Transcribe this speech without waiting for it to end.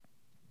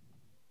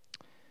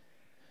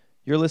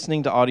You're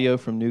listening to audio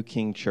from New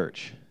King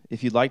Church.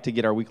 If you'd like to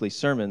get our weekly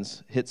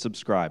sermons, hit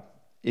subscribe.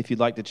 If you'd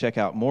like to check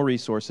out more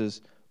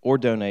resources or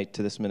donate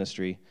to this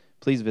ministry,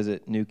 please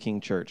visit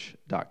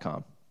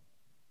newkingchurch.com.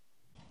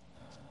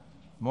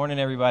 Morning,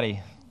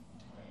 everybody.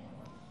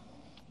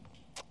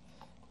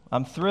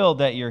 I'm thrilled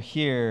that you're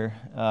here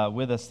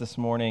with us this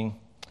morning.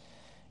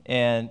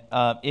 And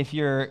if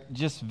you're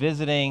just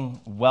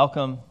visiting,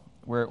 welcome.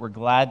 We're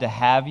glad to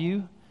have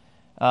you.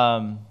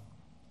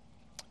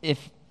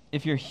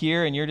 If you're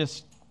here and you're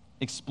just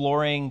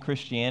exploring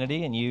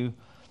Christianity and you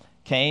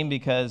came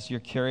because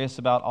you're curious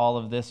about all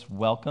of this,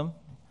 welcome.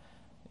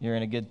 You're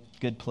in a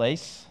good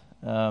place.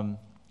 I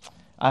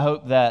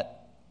hope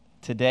that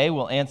today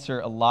we'll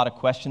answer a lot of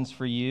questions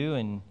for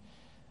you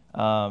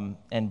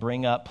and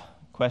bring up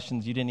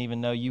questions you didn't even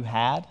know you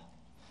had.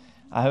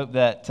 I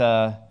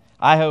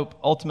hope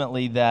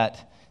ultimately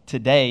that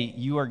today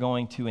you are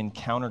going to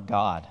encounter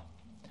God.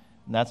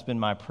 And that's been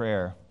my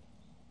prayer.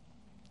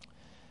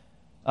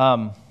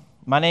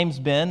 My name's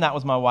Ben. That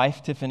was my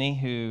wife, Tiffany,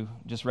 who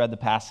just read the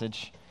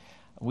passage.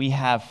 We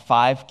have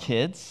 5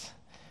 kids,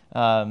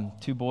 2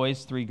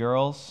 boys, 3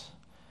 girls.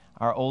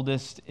 Our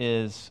oldest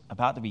is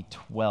about to be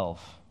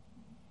 12.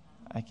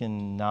 I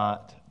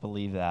cannot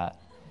believe that.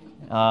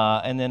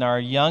 And then our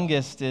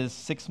youngest is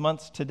 6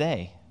 months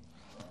today.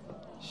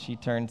 She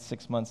turned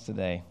 6 months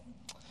today.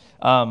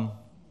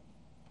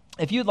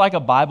 If you'd like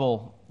a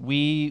Bible,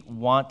 we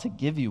want to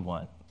give you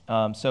one.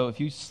 So if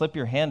you slip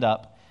your hand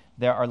up,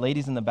 there are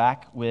ladies in the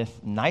back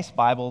with nice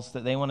Bibles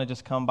that they want to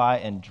just come by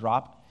and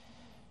drop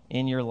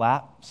in your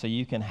lap so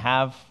you can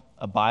have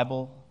a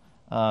Bible,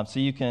 so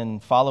you can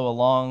follow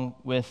along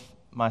with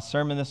my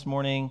sermon this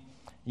morning.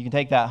 You can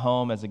take that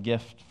home as a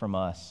gift from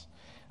us.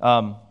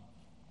 I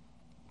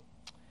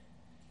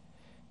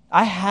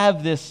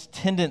have this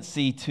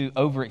tendency to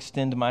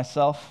overextend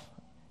myself.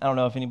 I don't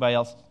know if anybody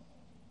else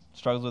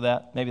struggles with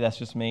that. Maybe that's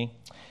just me.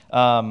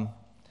 To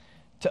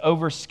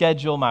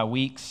overschedule my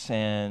weeks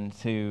and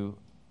to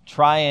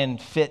try and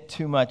fit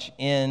too much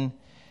in,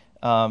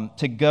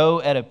 to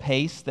go at a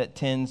pace that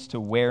tends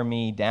to wear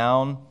me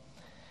down.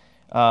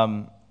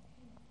 And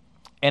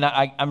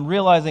I'm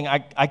realizing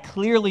I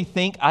clearly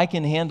think I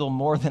can handle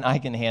more than I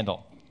can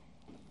handle.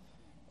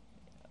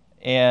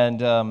 And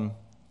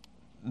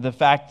the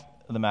fact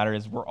of the matter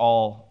is we're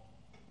all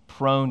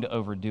prone to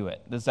overdo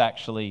it. This is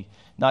actually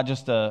not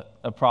just a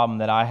problem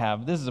that I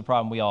have. This is a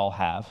problem we all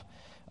have.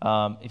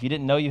 If you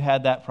didn't know you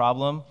had that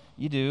problem,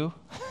 you do.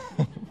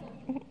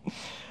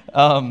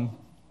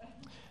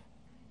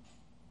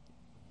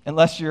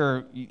 Unless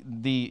you're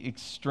the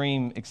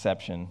extreme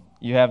exception,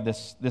 you have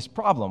this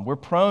problem. We're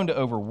prone to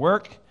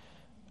overwork,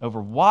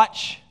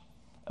 overwatch,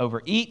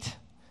 overeat.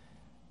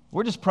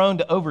 We're just prone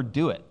to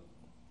overdo it.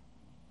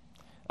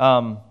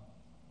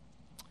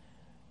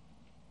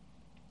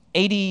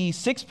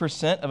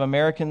 86% of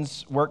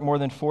Americans work more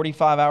than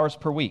 45 hours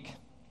per week.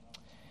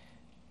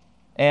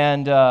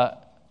 And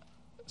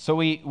so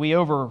we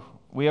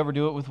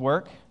overdo it with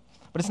work.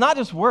 But it's not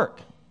just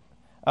work.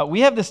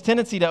 We have this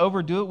tendency to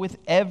overdo it with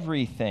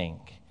everything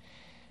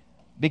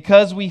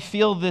because we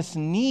feel this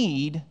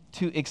need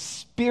to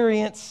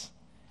experience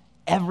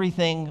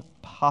everything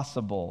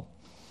possible,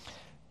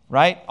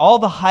 right? All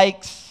the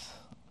hikes,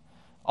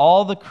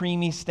 all the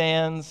creamy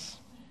stands,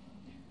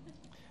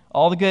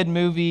 all the good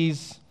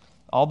movies,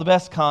 all the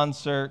best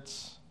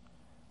concerts,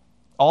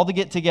 all the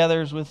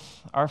get-togethers with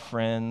our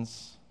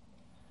friends,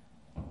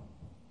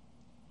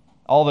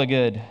 all the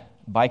good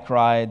bike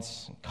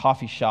rides,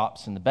 coffee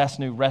shops, and the best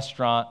new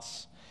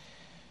restaurants,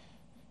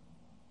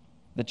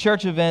 the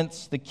church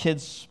events, the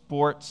kids'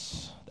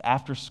 sports, the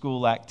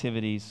after-school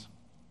activities.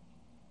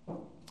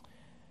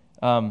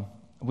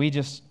 We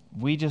just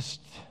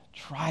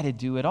try to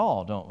do it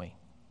all, don't we?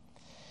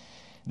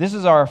 This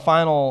is our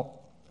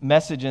final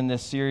message in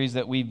this series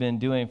that we've been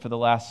doing for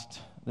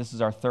this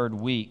is our 3rd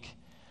week,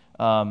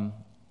 about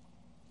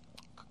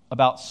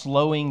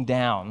slowing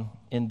down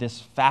in this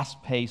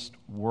fast-paced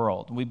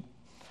world.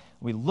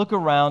 We look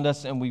around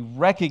us and we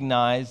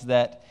recognize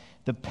that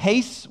the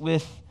pace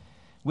with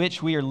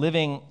which we are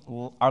living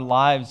our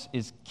lives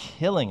is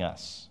killing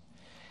us.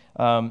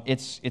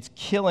 It's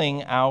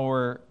killing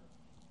our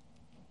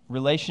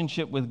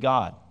relationship with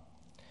God.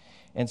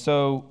 And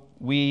so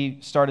we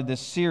started this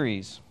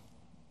series.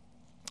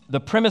 The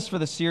premise for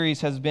the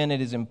series has been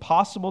it is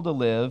impossible to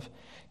live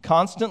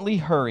constantly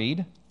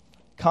hurried,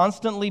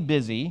 constantly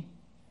busy,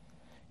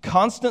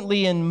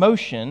 constantly in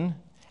motion,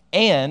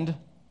 and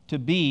to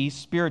be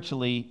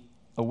spiritually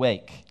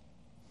awake.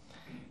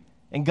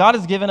 And God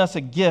has given us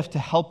a gift to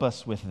help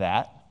us with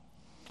that.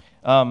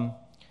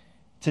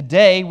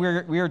 Today,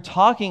 we are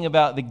talking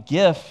about the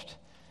gift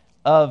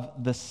of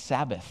the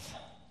Sabbath.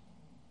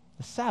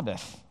 The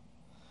Sabbath.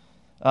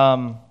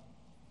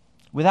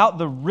 Without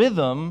the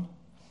rhythm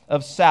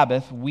of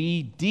Sabbath,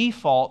 we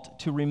default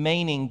to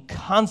remaining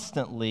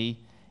constantly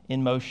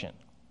in motion.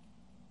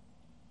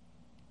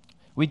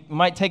 We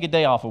might take a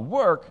day off of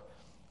work,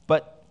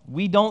 but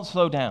we don't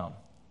slow down.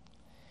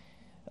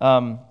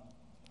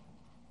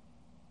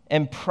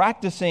 And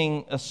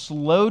practicing a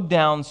slowed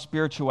down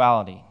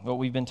spirituality, what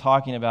we've been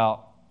talking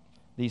about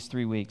these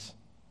 3 weeks,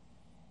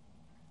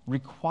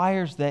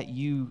 requires that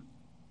you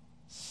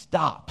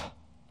stop.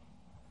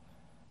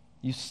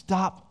 You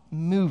stop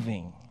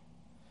moving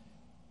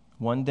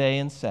one day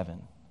in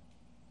 7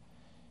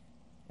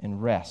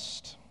 and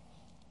rest.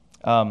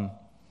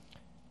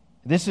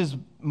 This is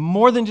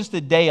more than just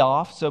a day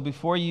off. So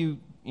before you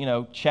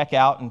check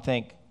out and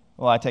think,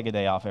 well, I take a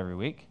day off every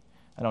week,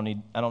 I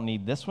don't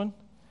need this one.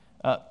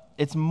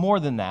 It's more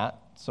than that.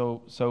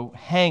 So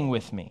hang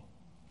with me,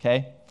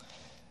 okay?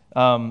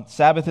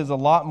 Sabbath is a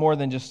lot more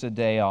than just a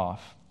day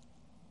off.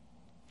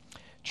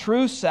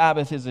 True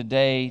Sabbath is a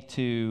day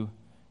to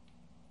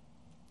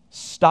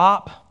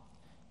stop,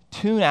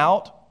 tune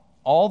out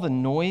all the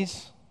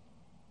noise,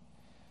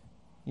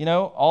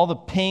 all the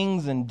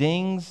pings and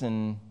dings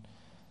and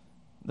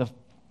the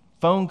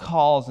phone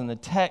calls and the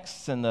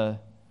texts and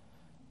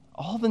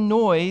all the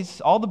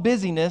noise, all the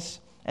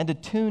busyness, and to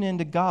tune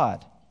into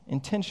God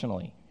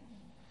intentionally.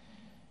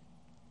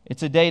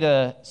 It's a day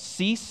to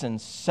cease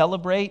and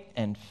celebrate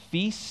and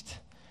feast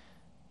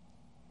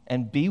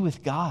and be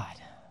with God.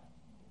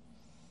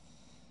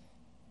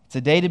 It's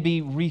a day to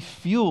be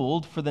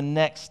refueled for the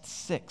next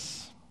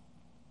 6.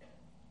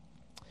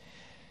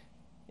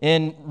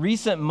 In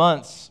recent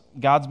months,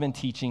 God's been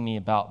teaching me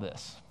about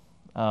this.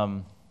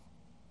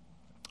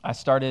 I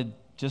started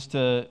just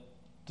to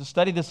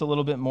study this a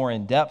little bit more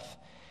in depth,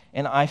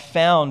 and I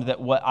found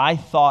that what I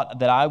thought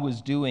that I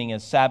was doing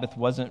as Sabbath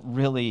wasn't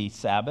really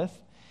Sabbath.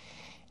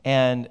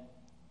 And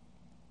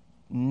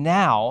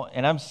now,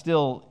 and I'm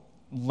still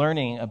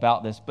learning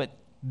about this, but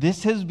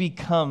this has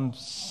become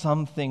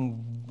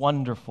something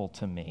wonderful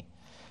to me,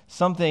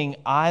 something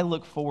I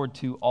look forward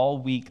to all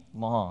week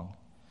long,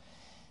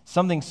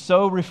 something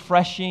so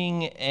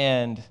refreshing,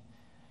 and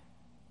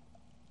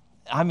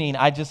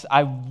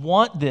I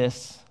want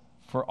this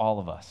for all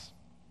of us.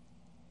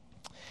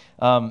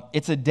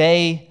 It's a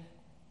day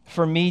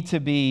for me to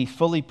be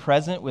fully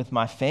present with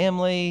my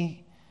family,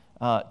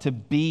 to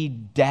be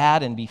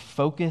dad and be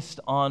focused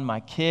on my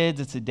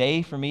kids. It's a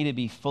day for me to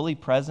be fully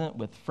present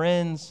with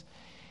friends.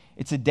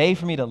 It's a day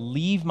for me to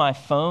leave my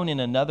phone in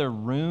another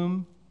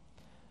room.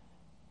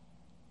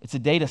 It's a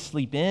day to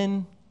sleep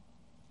in.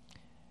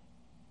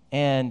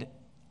 And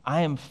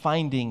I am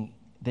finding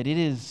that it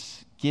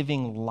is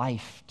giving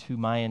life to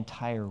my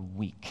entire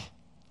week.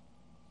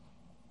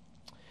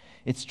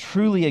 It's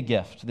truly a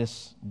gift,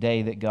 this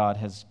day that God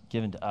has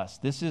given to us.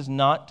 This is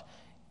not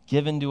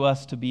given to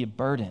us to be a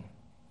burden,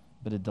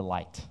 but a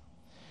delight.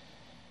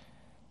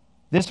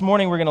 This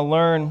morning we're going to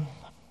learn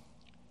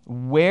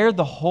where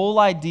the whole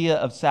idea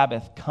of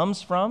Sabbath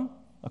comes from,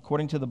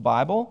 according to the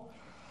Bible,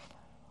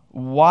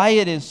 why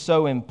it is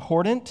so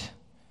important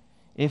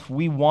if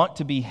we want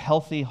to be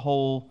healthy,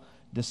 whole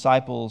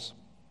disciples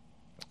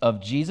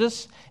of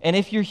Jesus. And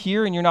if you're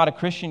here and you're not a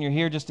Christian, you're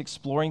here just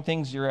exploring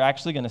things, you're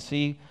actually going to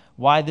see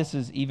why this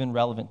is even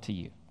relevant to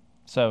you.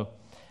 So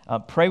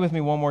pray with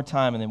me one more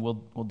time, and then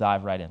we'll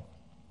dive right in.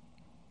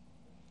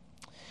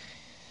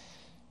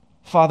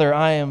 Father,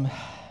 I am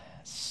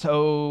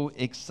so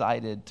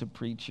excited to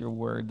preach your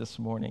word this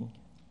morning.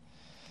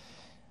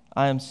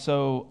 I am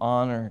so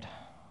honored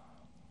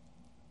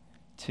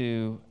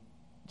to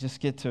just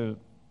get to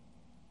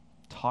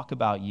talk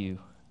about you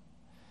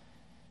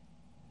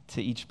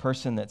to each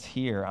person that's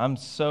here. I'm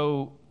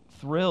so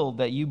thrilled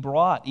that you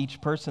brought each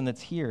person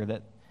that's here,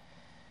 that,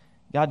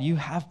 God, you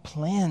have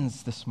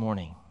plans this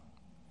morning.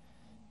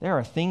 There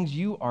are things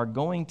you are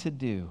going to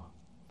do,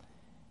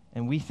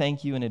 and we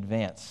thank you in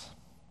advance.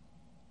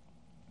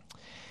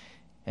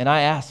 And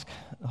I ask,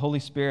 Holy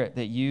Spirit,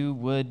 that you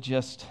would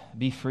just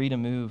be free to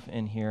move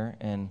in here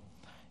and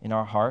in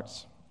our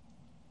hearts.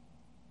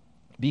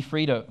 Be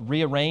free to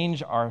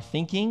rearrange our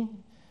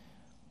thinking,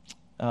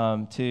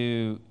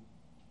 to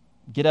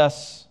get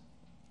us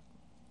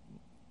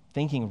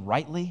thinking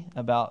rightly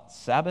about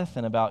Sabbath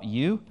and about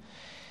you,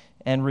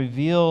 and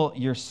reveal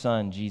your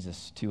Son,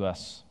 Jesus, to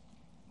us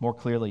more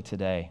clearly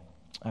today.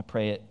 I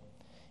pray it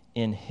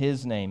in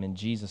his name, in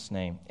Jesus'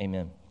 name,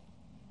 amen.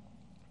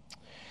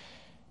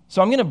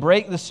 So I'm going to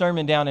break the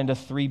sermon down into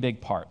 3 big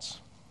parts,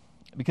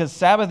 because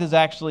Sabbath is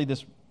actually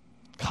this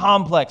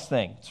complex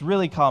thing. It's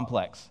really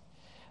complex.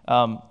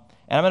 And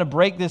I'm going to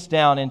break this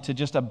down into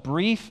just a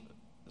brief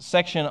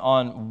section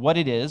on what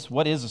it is.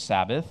 What is a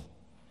Sabbath?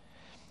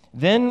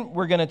 Then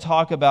we're going to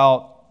talk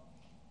about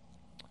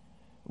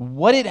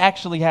what it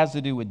actually has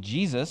to do with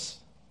Jesus,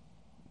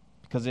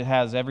 because it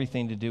has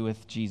everything to do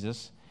with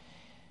Jesus.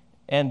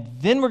 And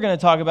then we're going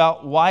to talk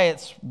about why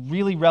it's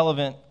really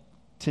relevant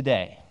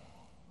today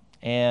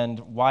and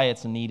why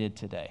it's needed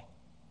today.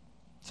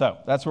 So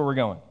that's where we're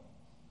going.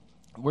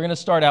 We're going to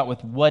start out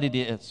with what it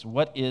is.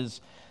 What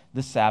is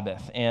the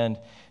Sabbath? And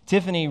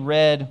Tiffany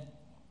read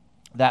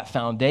that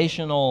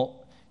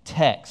foundational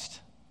text.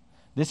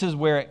 This is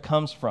where it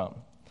comes from.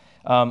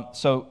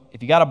 So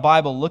if you got a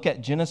Bible, look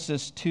at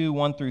Genesis 2,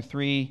 1 through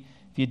 3.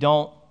 If you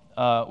don't,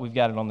 we've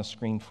got it on the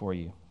screen for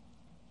you.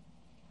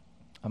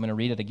 I'm going to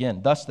read it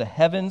again. Thus the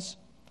heavens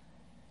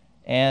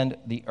and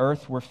the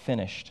earth were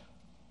finished,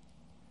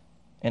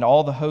 and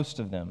all the host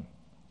of them.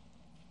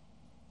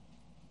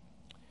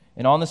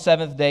 And on the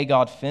seventh day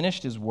God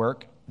finished his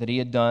work that he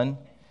had done,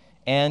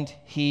 and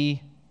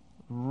he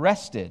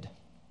rested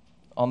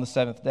on the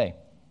seventh day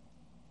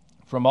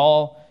from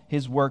all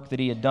his work that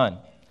he had done.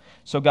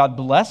 So God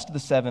blessed the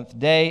seventh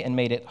day and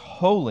made it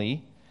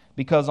holy,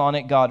 because on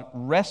it God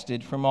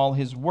rested from all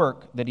his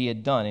work that he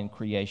had done in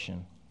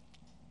creation.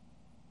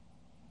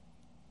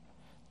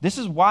 This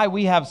is why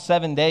we have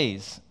 7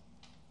 days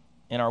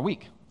in our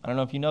week. I don't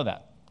know if you know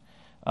that.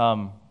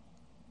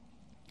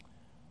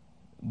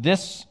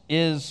 This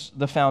is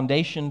the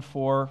foundation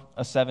for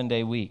a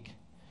 7-day week.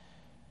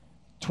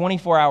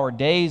 24-hour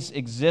days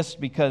exist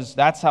because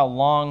that's how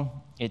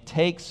long it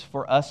takes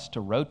for us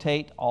to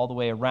rotate all the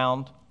way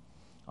around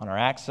on our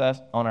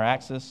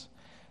axis.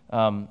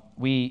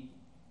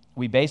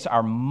 We base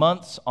our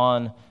months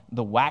on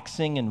the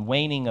waxing and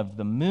waning of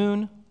the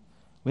moon.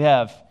 We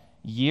have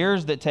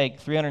years that take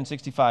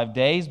 365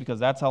 days because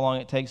that's how long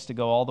it takes to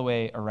go all the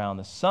way around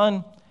the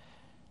sun.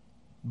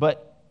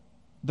 But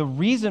the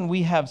reason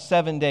we have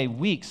 7-day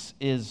weeks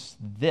is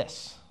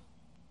this: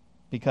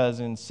 because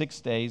in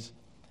 6 days,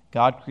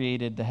 God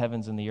created the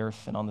heavens and the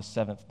earth, and on the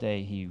seventh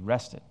day, he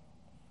rested.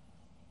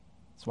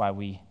 That's why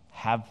we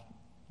have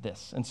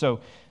this. And so,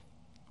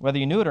 whether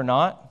you knew it or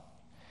not,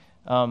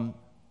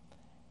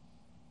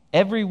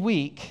 every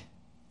week,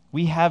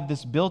 we have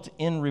this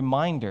built-in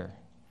reminder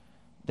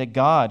that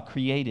God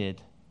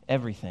created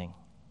everything.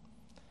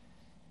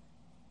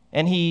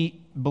 And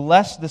he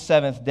blessed the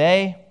seventh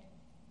day.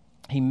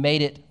 He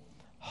made it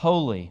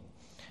holy.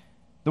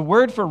 The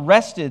word for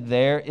rested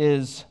there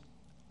is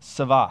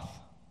Sabbath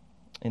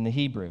in the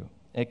Hebrew.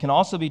 It can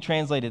also be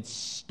translated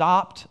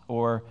stopped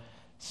or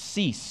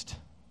ceased.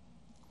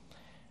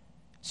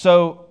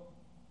 So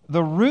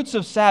the roots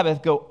of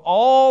Sabbath go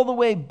all the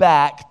way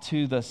back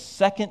to the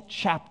second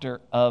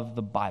chapter of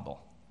the Bible.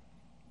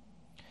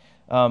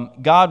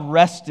 God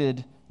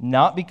rested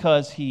not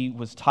because he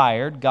was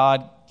tired.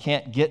 God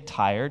can't get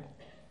tired.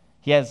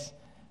 He has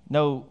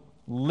no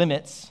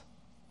limits.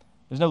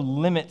 There's no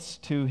limits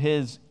to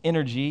his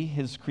energy,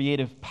 his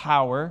creative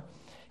power.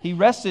 He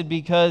rested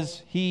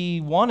because he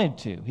wanted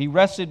to. He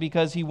rested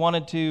because he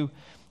wanted to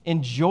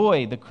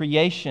enjoy the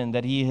creation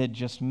that he had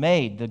just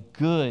made, the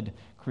good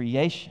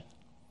creation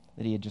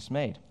that he had just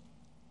made.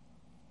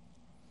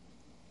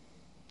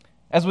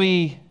 As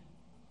we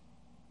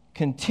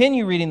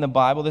continue reading the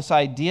Bible, this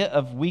idea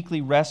of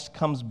weekly rest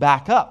comes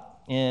back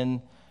up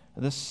in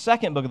the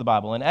second book of the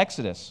Bible, in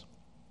Exodus.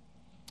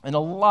 And a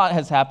lot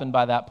has happened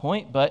by that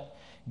point, but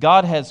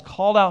God has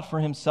called out for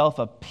himself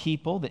a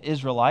people, the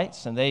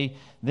Israelites, and they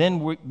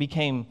then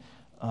became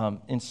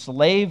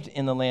enslaved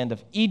in the land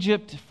of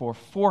Egypt for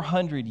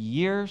 400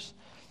 years.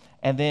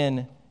 And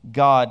then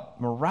God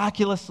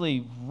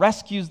miraculously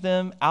rescues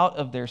them out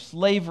of their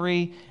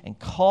slavery and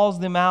calls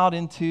them out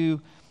into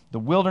the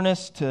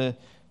wilderness to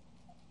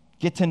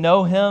get to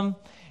know him.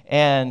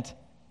 And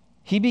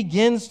he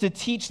begins to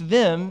teach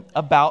them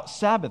about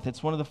Sabbath.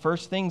 It's one of the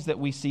first things that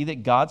we see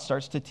that God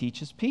starts to teach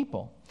his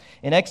people.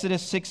 In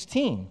Exodus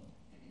 16.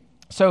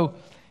 So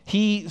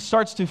he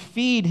starts to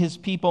feed his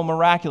people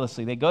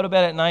miraculously. They go to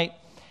bed at night,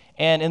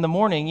 and in the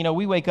morning,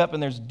 we wake up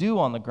and there's dew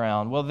on the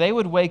ground. Well, they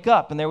would wake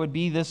up and there would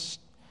be this,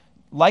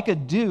 like a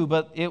dew,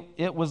 but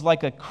it was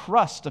like a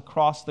crust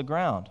across the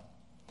ground.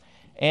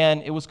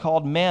 And it was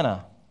called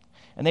manna.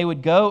 And they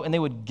would go and they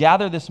would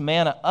gather this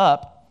manna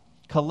up,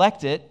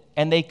 collect it,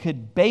 and they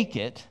could bake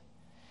it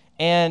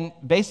and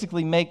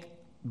basically make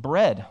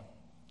bread.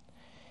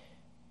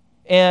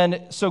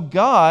 And so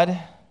God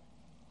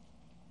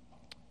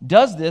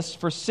does this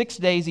for 6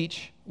 days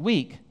each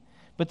week,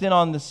 but then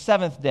on the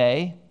seventh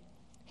day,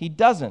 he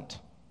doesn't.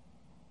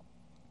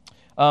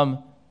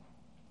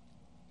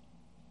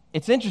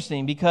 It's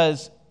interesting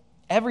because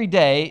every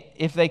day,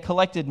 if they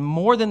collected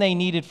more than they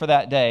needed for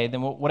that day,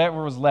 then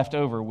whatever was left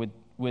over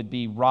would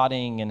be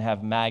rotting and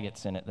have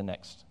maggots in it the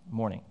next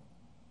morning.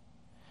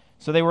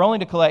 So they were only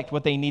to collect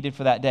what they needed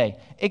for that day,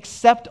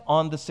 except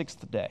on the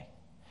sixth day.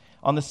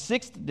 On the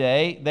sixth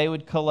day, they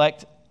would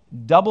collect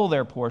double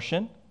their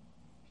portion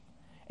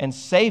and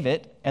save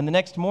it, and the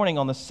next morning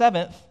on the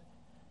seventh,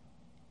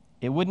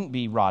 it wouldn't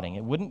be rotting,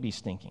 it wouldn't be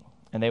stinking,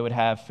 and they would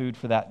have food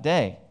for that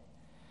day.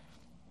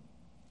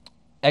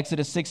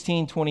 Exodus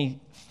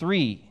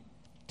 16:23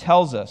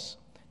 tells us,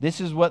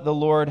 this is what the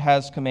Lord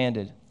has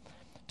commanded.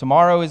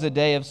 Tomorrow is a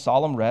day of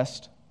solemn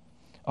rest,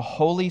 a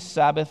holy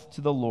Sabbath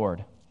to the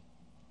Lord.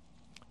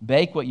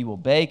 Bake what you will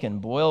bake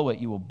and boil what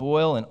you will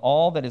boil, and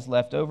all that is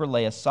left over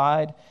lay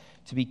aside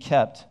to be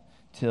kept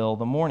till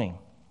the morning.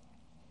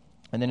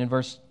 And then in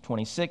verse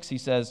 26 he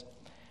says,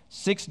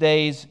 6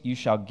 days you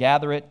shall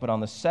gather it, but on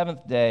the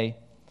seventh day,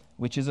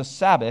 which is a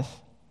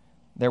Sabbath,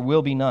 there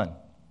will be none.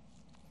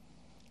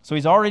 So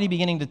he's already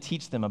beginning to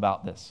teach them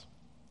about this.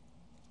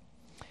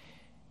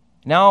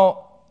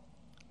 Now,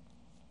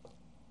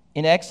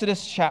 in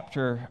Exodus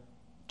chapter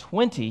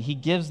 20, he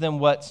gives them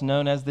what's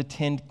known as the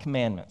Ten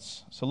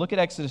Commandments. So look at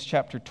Exodus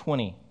chapter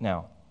 20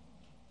 now.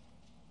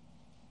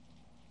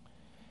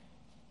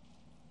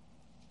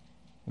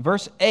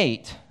 verse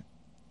 8,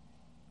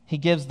 he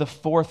gives the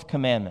fourth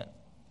commandment.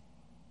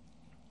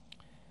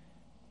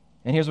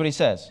 And here's what he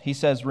says. He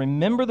says,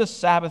 "Remember the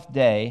Sabbath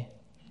day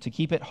to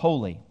keep it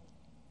holy.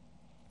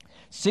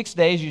 6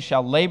 days you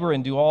shall labor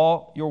and do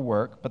all your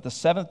work, but the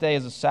seventh day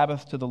is a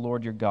Sabbath to the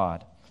Lord your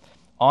God.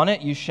 On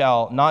it you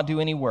shall not do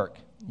any work,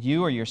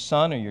 you or your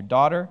son or your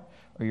daughter,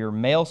 or your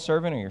male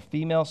servant or your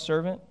female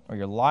servant, or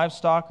your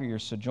livestock or your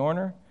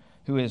sojourner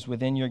who is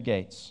within your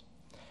gates.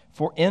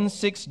 For in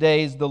 6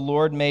 days the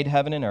Lord made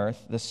heaven and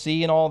earth, the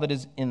sea and all that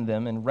is in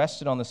them, and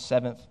rested on the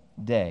seventh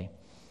day.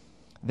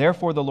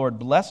 Therefore the Lord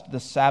blessed the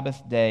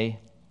Sabbath day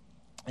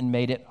and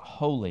made it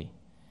holy."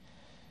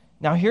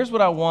 Now here's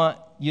what I want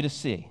you to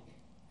see.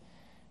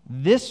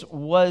 This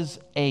was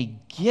a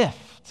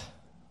gift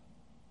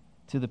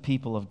to the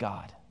people of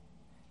God.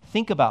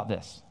 Think about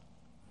this.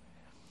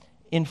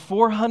 In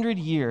 400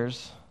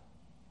 years,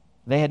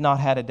 they had not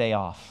had a day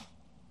off.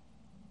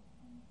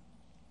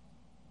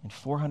 In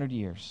 400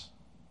 years.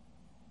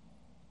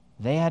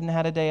 They hadn't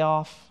had a day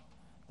off.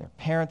 Their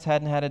parents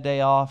hadn't had a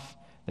day off.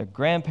 Their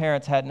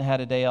grandparents hadn't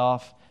had a day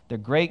off. Their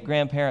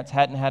great-grandparents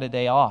hadn't had a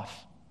day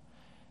off.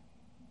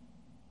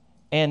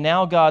 And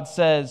now God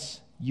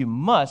says, you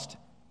must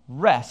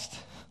rest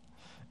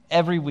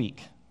every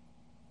week.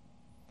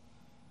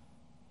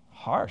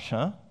 Harsh,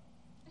 huh?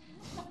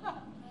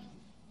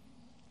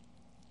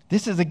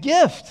 This is a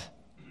gift.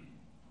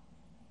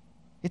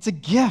 It's a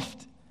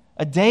gift.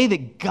 A day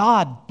that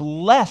God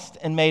blessed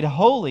and made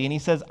holy. And he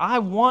says, I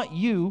want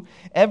you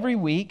every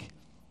week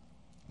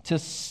to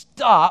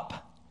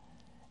stop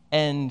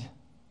and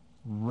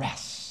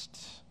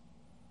rest.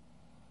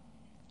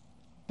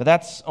 But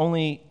that's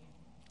only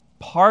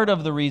part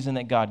of the reason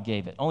that God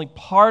gave it. Only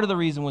part of the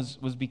reason was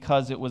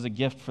because it was a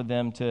gift for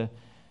them to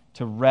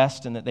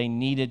rest and that they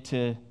needed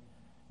to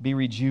be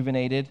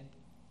rejuvenated.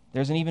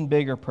 There's an even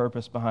bigger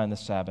purpose behind the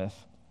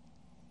Sabbath.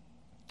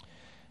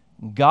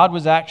 God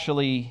was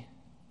actually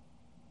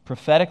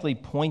prophetically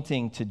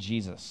pointing to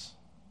Jesus.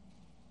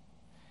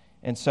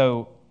 And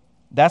so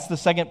that's the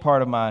second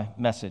part of my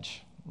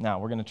message. Now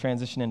we're going to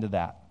transition into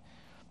that.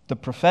 The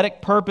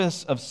prophetic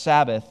purpose of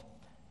Sabbath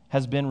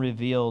has been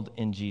revealed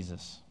in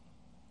Jesus.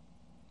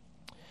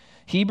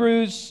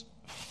 Hebrews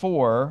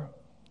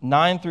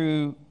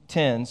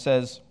 4:9-10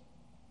 says,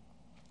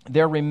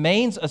 "There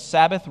remains a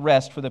Sabbath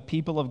rest for the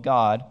people of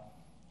God,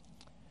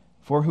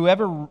 for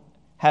whoever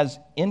has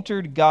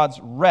entered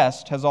God's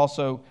rest has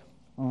also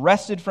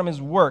rested from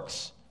his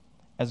works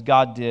as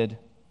God did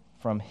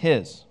from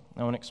his."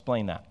 I want to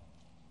explain that.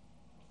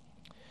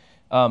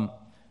 I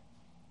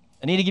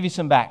need to give you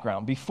some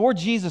background. Before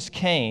Jesus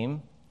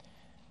came,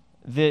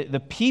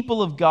 the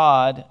people of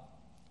God,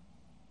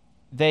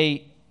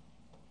 they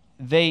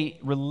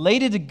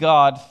related to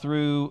God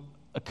through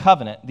a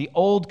covenant, the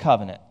Old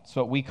Covenant. That's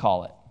what we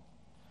call it.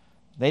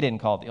 They didn't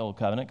call it the Old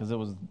Covenant because it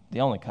was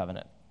the only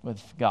covenant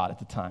with God at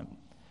the time.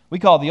 We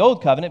call it the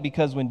Old Covenant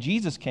because when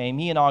Jesus came,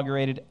 he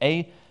inaugurated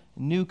a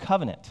new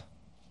covenant.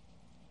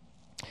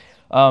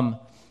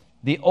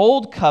 The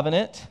Old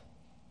Covenant,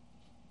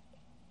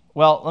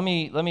 well, let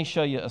me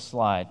show you a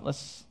slide.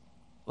 Let's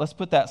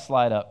put that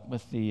slide up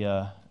with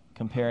the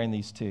comparing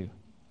these two.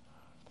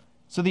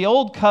 So the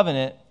Old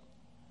Covenant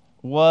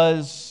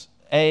was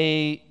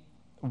a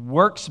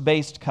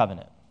works-based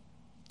covenant.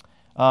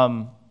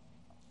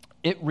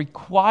 It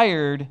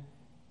required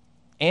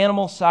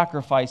animal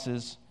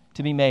sacrifices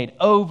to be made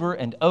over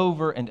and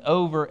over and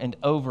over and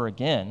over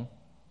again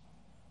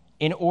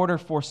in order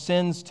for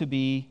sins to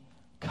be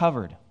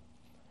covered.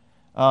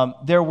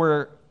 There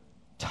were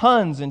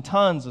tons and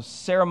tons of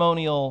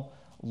ceremonial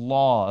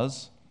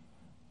laws.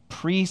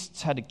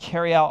 Priests had to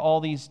carry out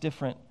all these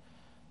different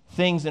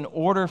things in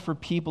order for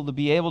people to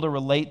be able to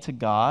relate to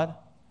God.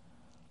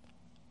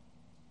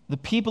 The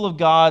people of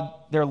God,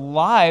 their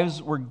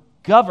lives were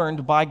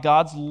governed by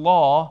God's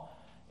law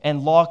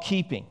and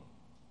law-keeping.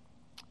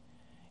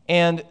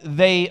 And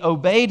they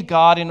obeyed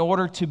God in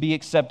order to be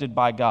accepted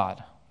by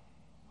God.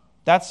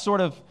 That's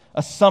sort of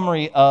a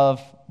summary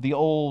of the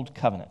Old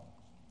Covenant.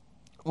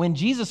 When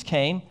Jesus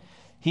came,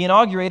 he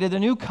inaugurated a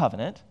new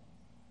covenant,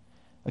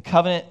 a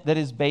covenant that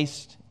is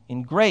based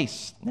in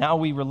grace. Now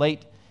we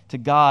relate to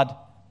God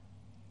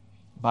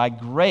by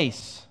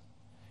grace.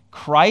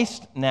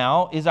 Christ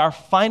now is our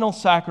final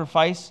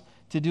sacrifice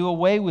to do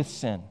away with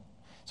sin.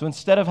 So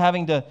instead of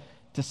having to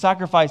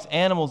sacrifice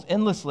animals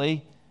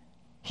endlessly,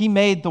 he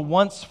made the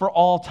once for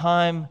all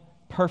time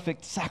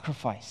perfect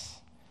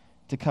sacrifice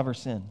to cover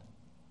sin.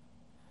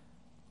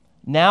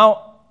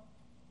 Now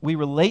we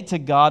relate to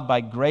God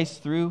by grace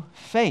through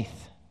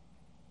faith.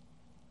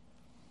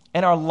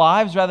 And our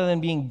lives, rather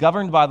than being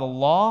governed by the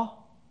law,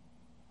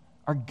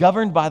 are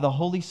governed by the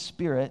Holy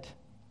Spirit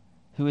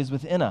who is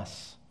within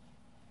us,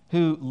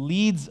 who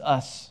leads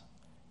us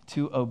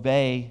to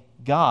obey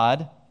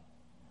God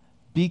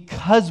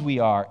because we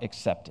are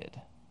accepted,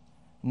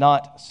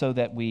 not so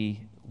that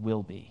we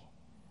will be.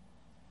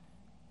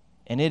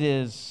 And it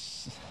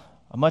is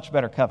a much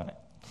better covenant.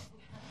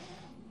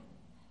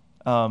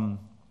 In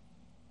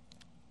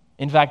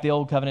fact, the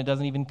Old Covenant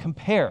doesn't even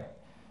compare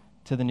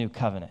to the New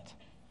Covenant.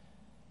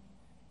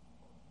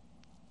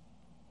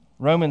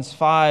 Romans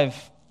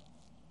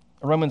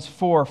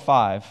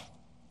 4:5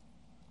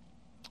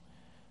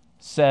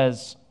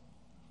 says,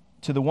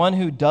 "To the one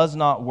who does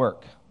not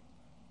work,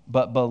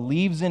 but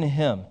believes in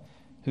him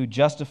who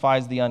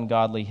justifies the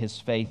ungodly, his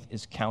faith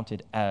is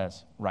counted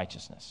as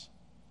righteousness."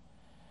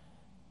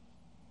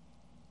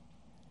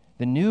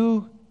 The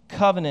new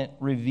covenant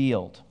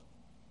revealed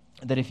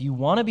that if you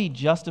want to be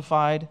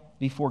justified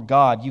before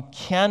God, you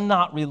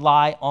cannot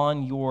rely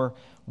on your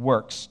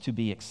works to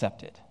be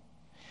accepted.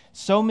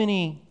 So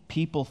many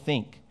people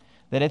think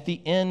that at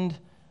the end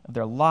of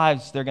their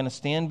lives, they're going to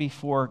stand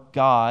before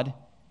God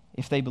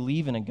if they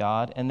believe in a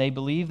God, and they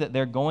believe that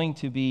they're going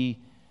to be,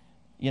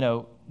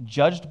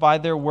 judged by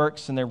their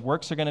works, and their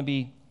works are going to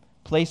be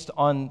placed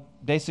on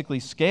basically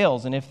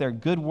scales, and if their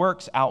good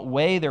works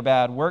outweigh their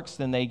bad works,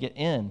 then they get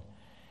in.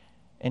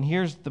 And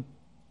here's the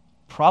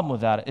problem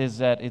with that, is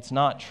that it's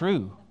not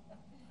true.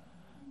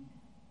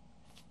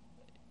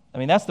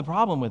 That's the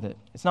problem with it.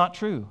 It's not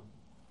true.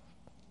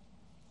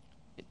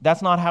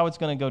 That's not how it's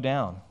going to go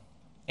down.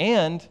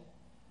 And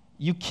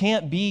you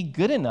can't be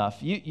good enough.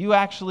 You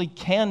actually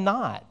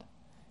cannot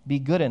be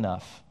good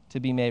enough to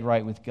be made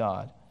right with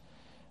God.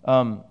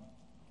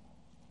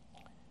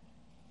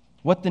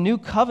 What the new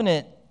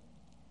covenant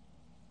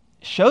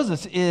shows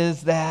us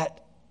is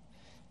that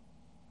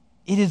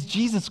it is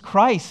Jesus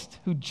Christ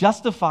who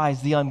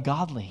justifies the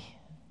ungodly.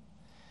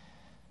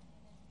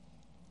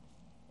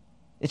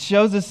 It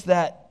shows us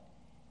that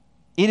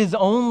it is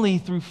only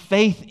through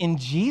faith in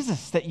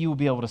Jesus that you will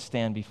be able to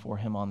stand before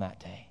him on that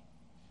day.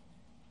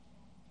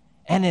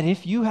 And that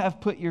if you have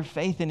put your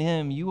faith in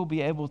him, you will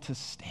be able to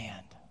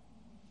stand.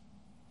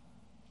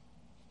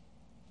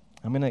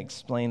 I'm going to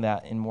explain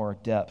that in more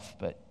depth,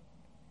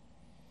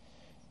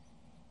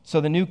 so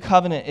the new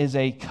covenant is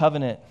a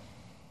covenant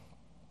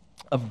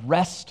of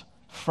rest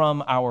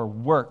from our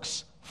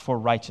works for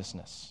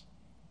righteousness.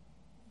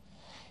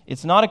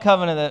 It's not a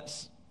covenant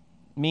that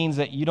means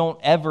that you don't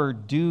ever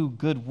do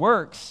good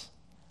works.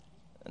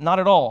 Not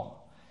at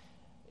all.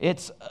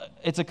 It's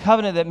a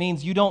covenant that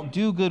means you don't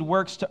do good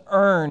works to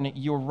earn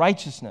your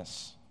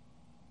righteousness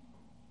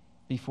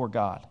before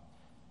God.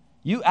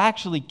 You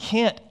actually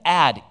can't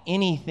add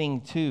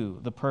anything to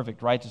the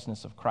perfect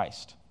righteousness of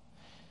Christ.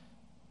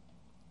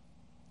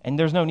 And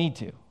there's no need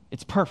to.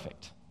 It's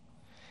perfect.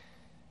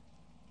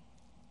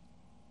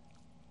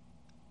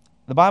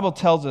 The Bible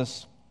tells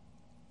us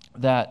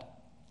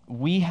that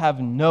we have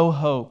no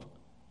hope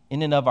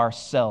in and of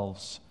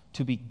ourselves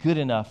to be good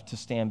enough to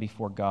stand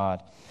before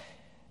God.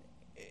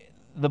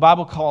 The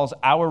Bible calls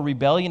our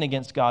rebellion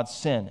against God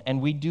sin,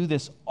 and we do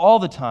this all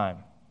the time.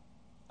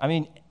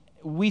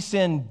 We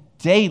sin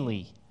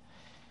daily,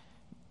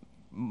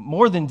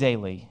 more than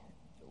daily.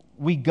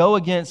 We go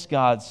against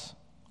God's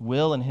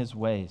will and his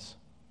ways.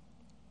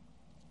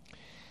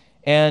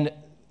 And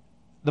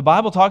the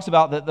Bible talks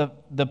about that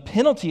the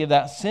penalty of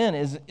that sin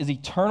is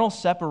eternal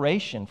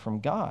separation from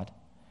God.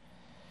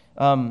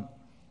 But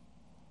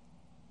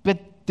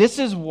this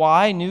is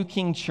why New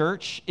King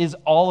Church is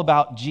all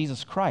about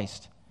Jesus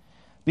Christ,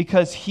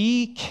 because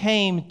he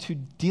came to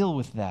deal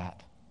with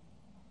that.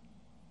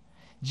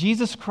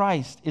 Jesus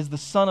Christ is the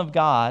Son of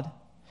God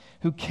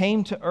who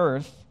came to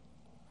earth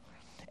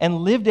and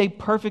lived a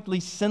perfectly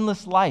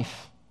sinless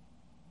life,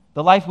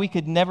 the life we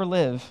could never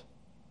live.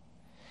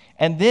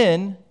 And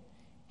then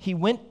he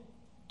went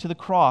to the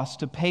cross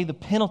to pay the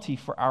penalty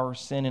for our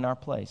sin in our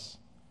place,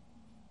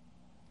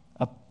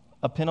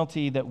 a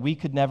penalty that we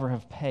could never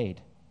have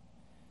paid.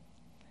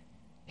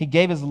 He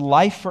gave his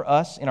life for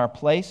us in our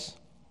place,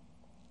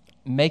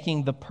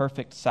 making the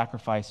perfect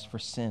sacrifice for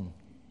sin.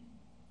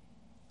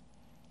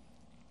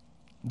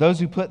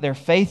 Those who put their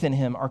faith in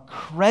him are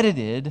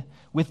credited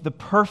with the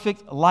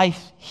perfect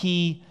life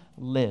he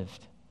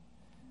lived.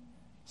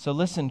 So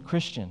listen,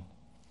 Christian,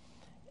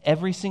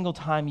 every single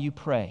time you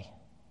pray,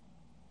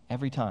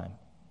 every time,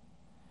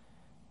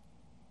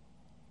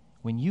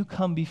 when you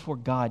come before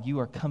God, you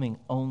are coming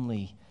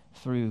only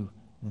through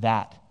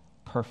that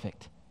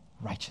perfect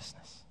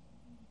righteousness.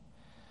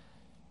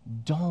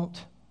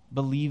 Don't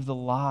believe the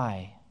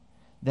lie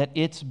that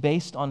it's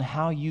based on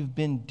how you've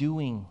been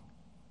doing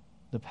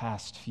the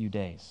past few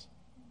days,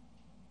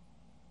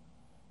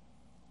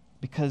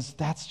 because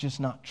that's just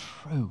not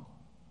true.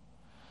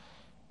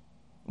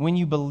 When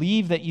you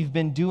believe that you've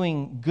been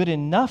doing good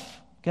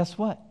enough, guess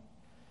what?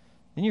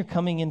 Then you're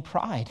coming in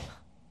pride.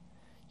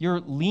 You're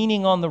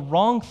leaning on the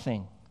wrong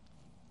thing.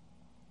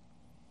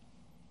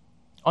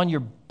 On your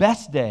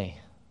best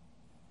day,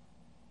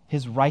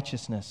 his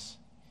righteousness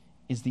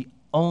is the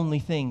only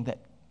thing that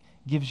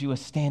gives you a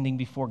standing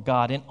before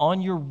God. And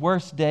on your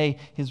worst day,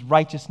 his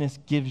righteousness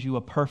gives you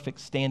a perfect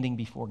standing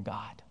before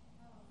God.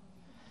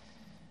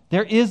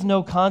 There is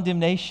no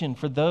condemnation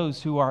for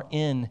those who are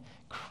in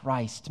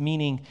Christ,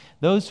 meaning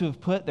those who have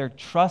put their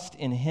trust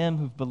in him,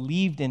 who've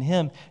believed in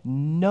him,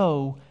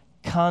 no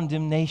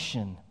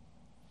condemnation.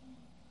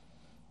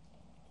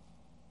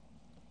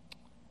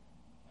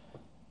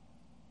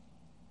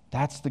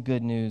 That's the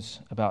good news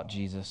about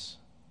Jesus.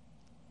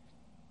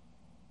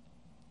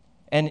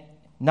 And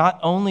not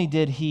only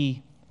did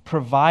he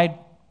provide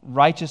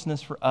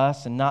righteousness for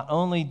us, and not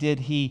only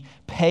did he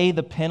pay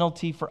the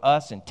penalty for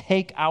us and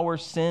take our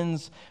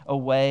sins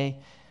away,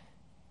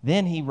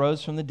 then he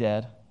rose from the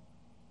dead,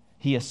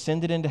 he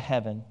ascended into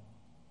heaven,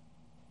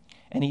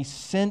 and he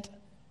sent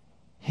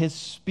his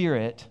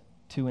Spirit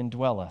to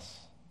indwell us.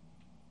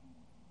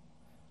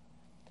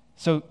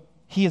 So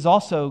he has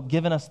also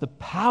given us the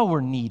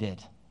power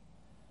needed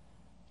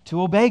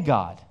to obey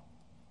God.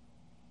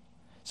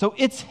 So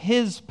it's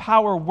his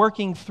power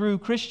working through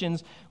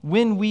Christians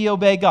when we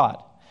obey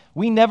God.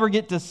 We never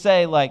get to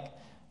say like,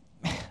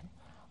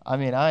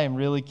 I am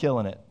really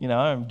killing it.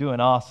 I'm doing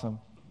awesome.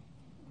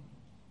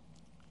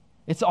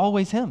 It's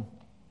always him.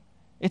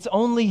 It's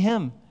only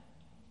him.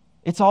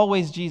 It's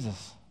always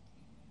Jesus.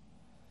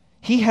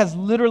 He has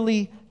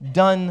literally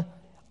done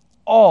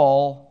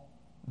all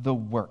the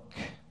work.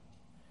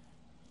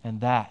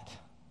 And that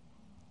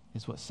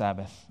is what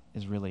Sabbath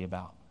is really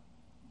about.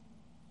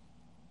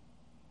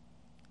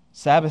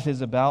 Sabbath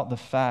is about the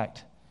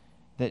fact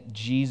that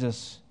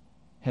Jesus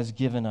has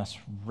given us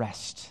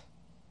rest.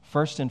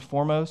 First and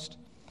foremost,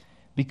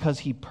 because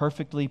he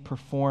perfectly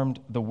performed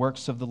the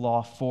works of the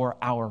law for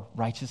our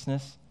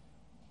righteousness.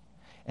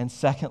 And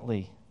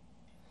secondly,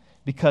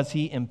 because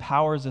he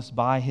empowers us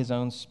by his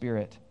own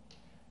Spirit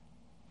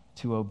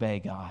to obey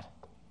God.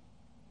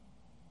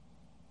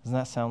 Doesn't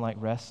that sound like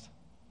rest?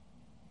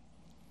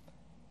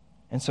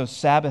 And so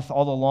Sabbath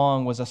all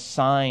along was a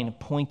sign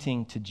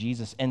pointing to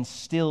Jesus and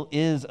still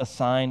is a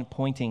sign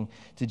pointing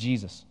to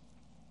Jesus.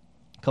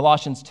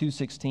 Colossians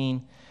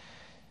 2:16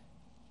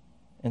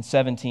 and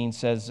 17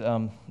 says,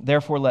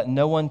 therefore let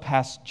no one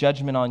pass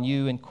judgment on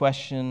you in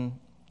questions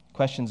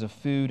of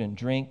food and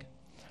drink,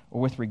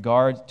 or with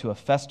regard to a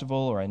festival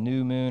or a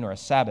new moon or a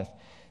Sabbath.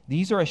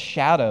 These are a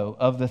shadow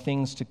of the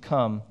things to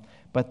come,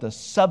 but the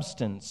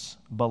substance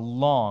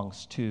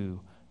belongs to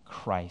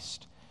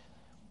Christ.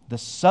 The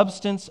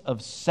substance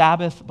of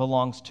Sabbath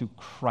belongs to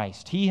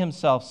Christ. He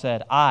himself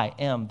said, I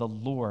am the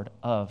Lord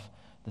of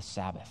the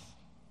Sabbath.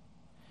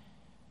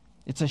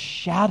 It's a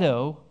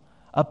shadow,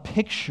 a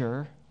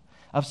picture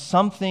of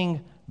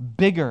something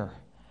bigger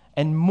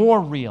and more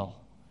real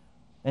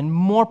and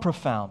more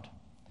profound.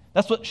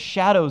 That's what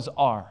shadows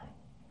are.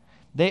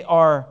 They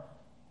are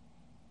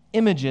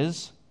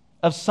images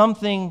of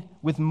something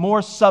with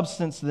more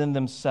substance than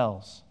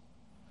themselves,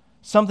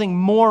 something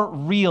more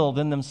real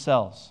than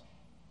themselves.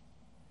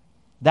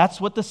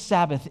 That's what the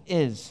Sabbath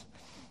is.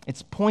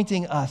 It's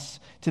pointing us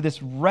to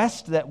this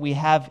rest that we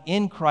have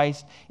in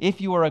Christ.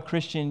 If you are a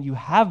Christian, you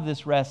have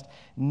this rest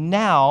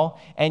now,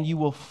 and you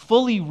will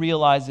fully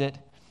realize it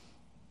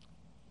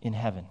in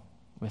heaven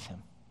with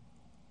him.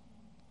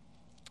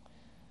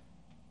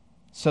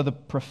 So the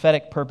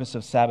prophetic purpose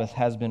of Sabbath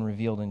has been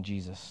revealed in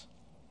Jesus.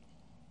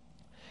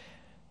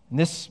 And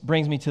this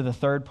brings me to the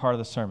third part of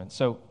the sermon.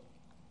 So,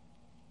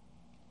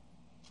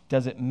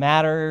 does it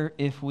matter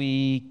if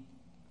we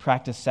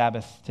practice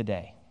Sabbath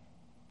today?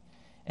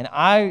 And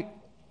I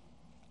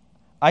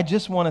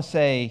just want to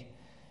say,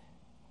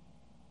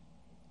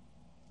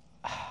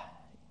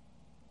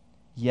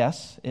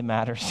 yes, it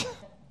matters.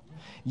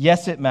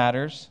 Yes, it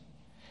matters.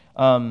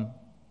 And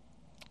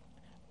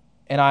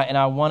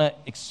I want to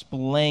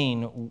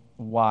explain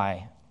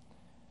why.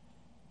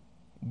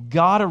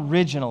 God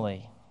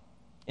originally,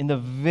 in the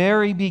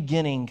very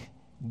beginning,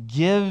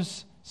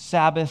 gives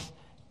Sabbath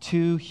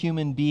to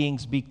human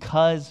beings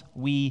because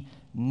we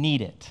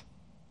need it.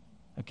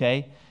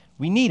 Okay?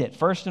 We need it,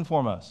 first and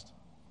foremost.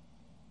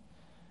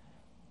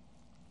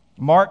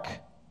 Mark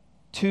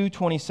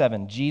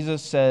 2:27,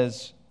 Jesus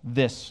says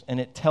this, and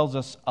it tells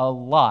us a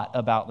lot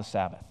about the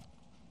Sabbath.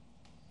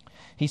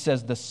 He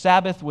says, the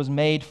Sabbath was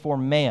made for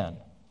man,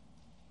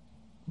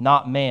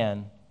 not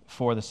man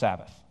for the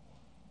Sabbath.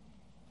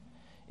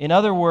 In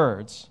other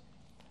words,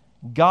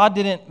 God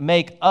didn't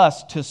make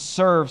us to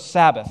serve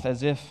Sabbath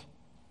as if,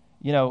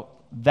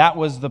 that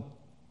was the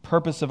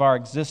purpose of our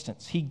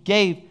existence. He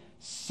gave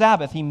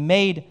Sabbath, he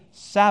made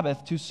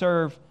Sabbath to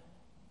serve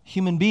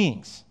human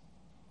beings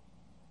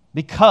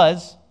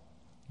because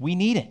we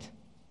need it.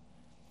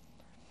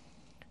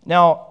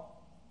 Now,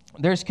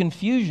 there's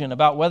confusion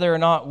about whether or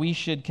not we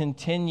should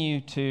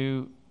continue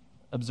to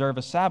observe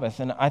a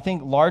Sabbath. And I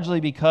think largely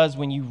because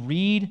when you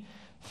read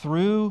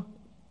through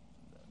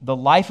the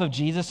life of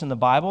Jesus in the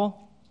Bible,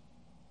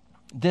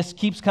 this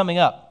keeps coming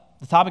up.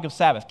 The topic of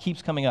Sabbath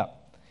keeps coming up.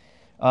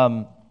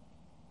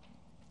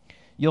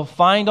 You'll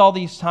find all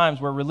these times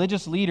where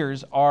religious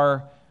leaders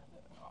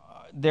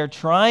they're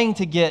trying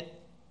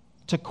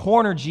to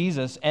corner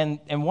Jesus, and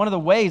one of the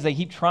ways they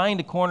keep trying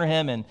to corner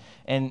him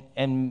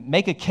and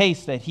make a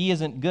case that he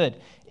isn't good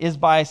is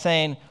by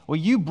saying, well,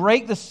 you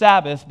break the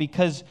Sabbath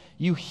because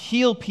you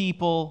heal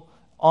people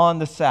on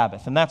the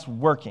Sabbath, and that's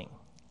working.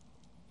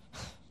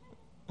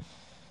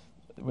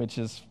 Which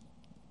is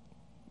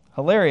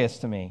hilarious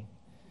to me.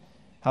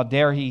 How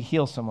dare he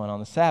heal someone on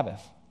the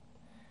Sabbath?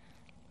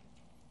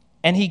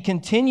 And he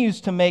continues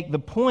to make the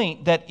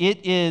point that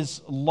it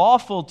is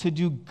lawful to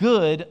do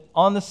good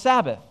on the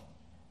Sabbath.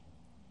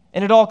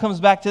 And it all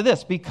comes back to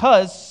this,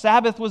 because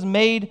Sabbath was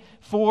made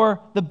for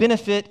the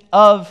benefit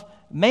of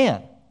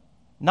man.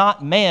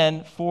 not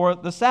man, for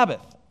the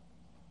Sabbath.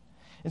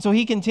 And so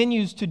he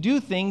continues to do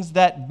things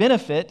that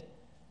benefit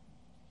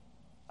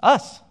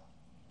us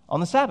on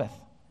the Sabbath.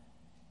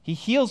 He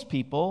heals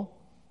people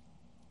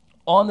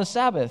on the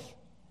Sabbath.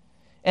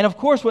 And of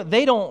course, what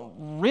they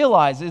don't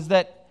realize is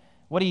that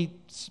what he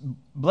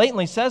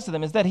blatantly says to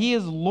them is that he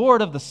is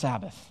Lord of the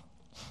Sabbath.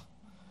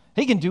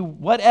 He can do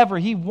whatever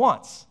he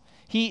wants.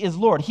 He is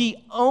Lord.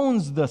 He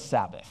owns the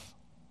Sabbath.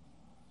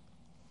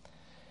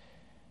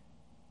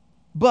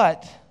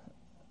 But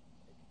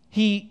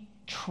he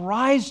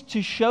tries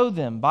to show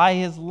them by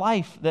his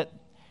life that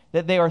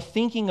they are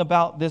thinking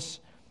about this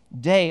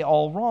day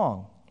all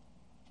wrong.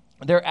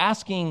 They're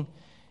asking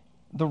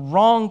the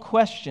wrong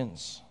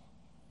questions.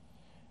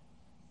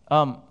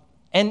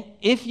 And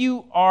if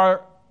you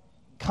are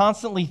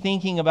constantly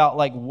thinking about,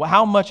 like,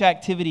 how much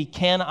activity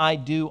can I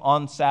do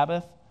on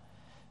Sabbath?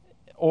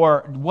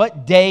 Or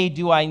what day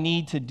do I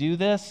need to do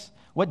this?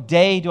 What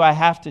day do I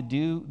have to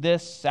do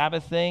this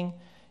Sabbath thing?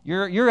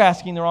 You're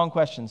asking the wrong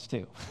questions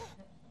too.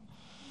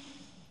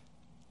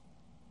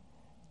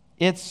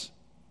 It's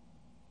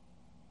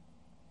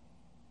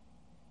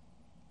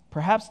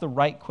perhaps the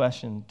right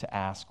question to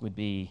ask would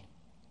be,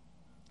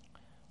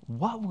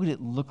 what would it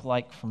look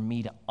like for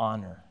me to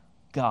honor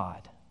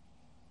God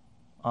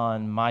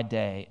on my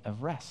day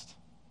of rest?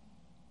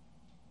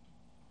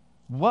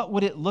 What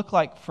would it look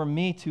like for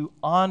me to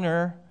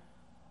honor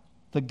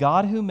the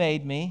God who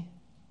made me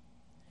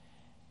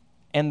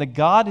and the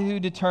God who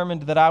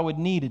determined that I would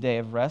need a day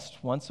of rest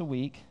once a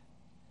week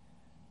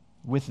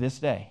with this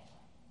day?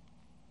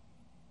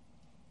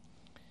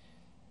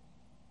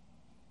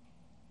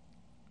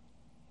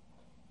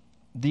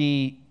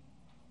 The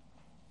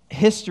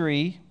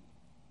history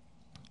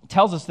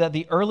tells us that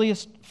the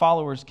earliest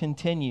followers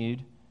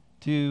continued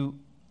to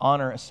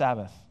honor a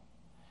Sabbath.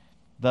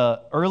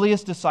 The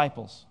earliest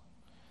disciples,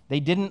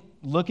 they didn't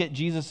look at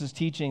Jesus'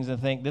 teachings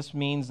and think this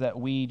means that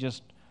we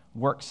just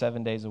work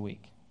 7 days a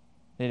week.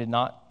 They did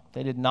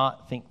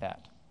not think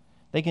that.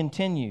 They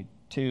continued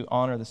to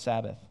honor the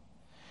Sabbath.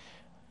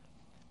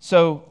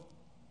 So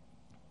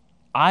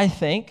I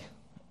think,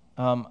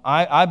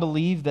 I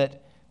believe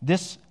that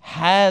this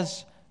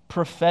has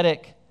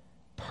prophetic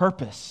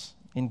purpose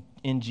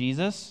in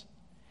Jesus,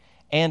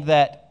 and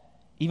that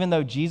even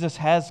though Jesus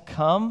has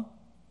come,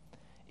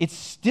 it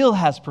still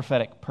has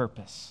prophetic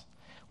purpose.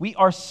 We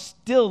are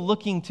still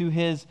looking to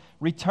his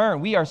return.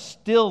 We are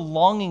still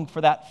longing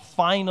for that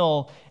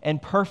final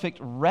and perfect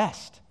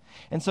rest.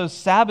 And so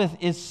Sabbath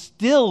is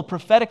still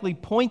prophetically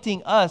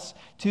pointing us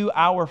to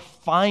our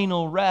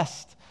final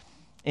rest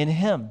in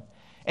him.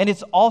 And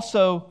it's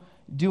also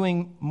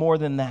doing more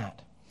than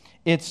that.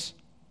 It's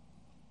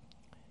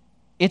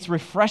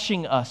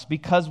refreshing us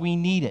because we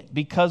need it,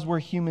 because we're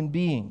human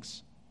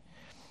beings.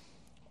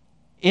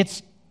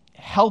 It's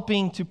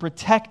helping to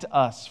protect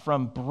us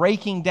from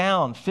breaking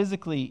down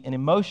physically and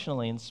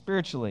emotionally and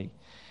spiritually.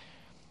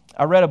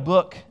 I read a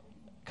book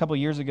a couple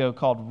years ago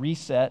called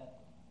Reset,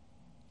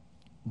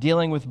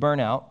 dealing with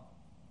burnout.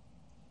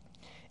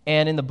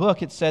 And in the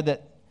book, it said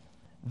that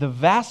the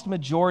vast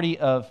majority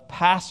of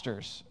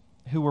pastors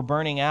who were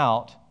burning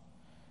out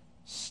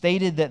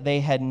stated that they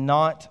had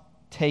not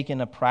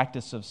taken a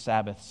practice of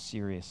Sabbath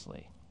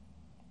seriously.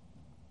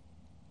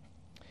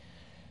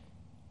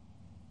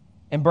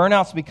 And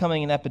burnout's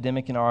becoming an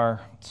epidemic in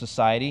our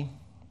society,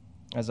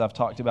 as I've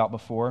talked about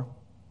before.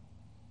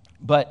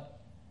 But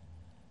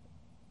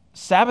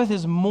Sabbath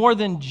is more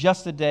than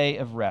just a day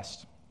of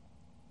rest.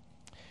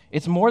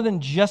 It's more than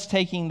just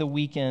taking the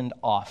weekend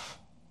off.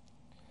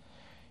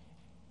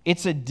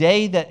 It's a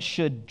day that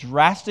should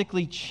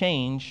drastically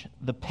change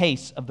the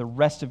pace of the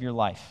rest of your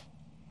life.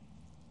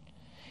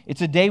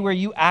 It's a day where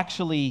you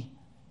actually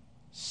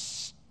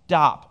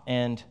stop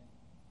and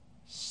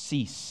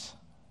cease.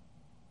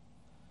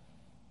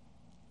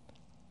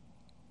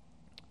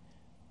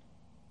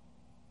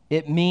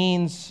 It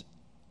means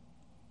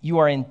you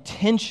are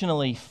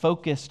intentionally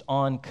focused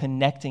on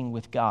connecting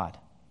with God.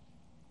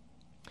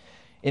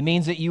 It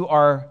means that you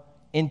are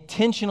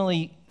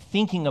intentionally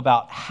thinking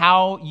about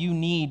how you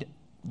need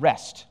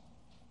rest.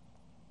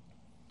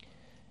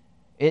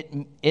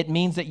 It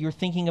means that you're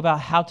thinking about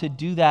how to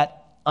do that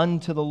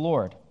unto the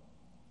Lord.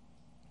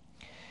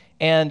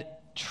 And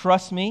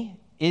trust me,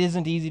 it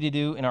isn't easy to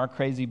do in our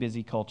crazy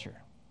busy culture.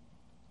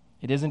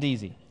 It isn't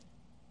easy.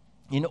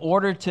 In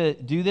order to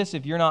do this,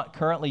 if you're not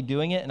currently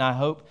doing it, and I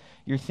hope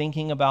you're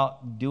thinking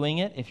about doing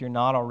it if you're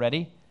not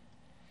already,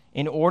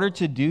 in order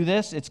to do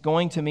this, it's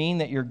going to mean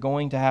that you're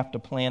going to have to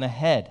plan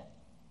ahead.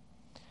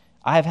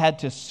 I have had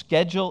to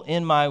schedule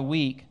in my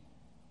week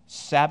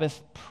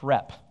Sabbath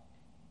prep.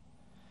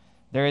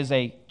 There is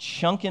a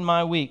chunk in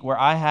my week where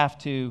I have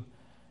to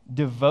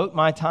devote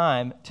my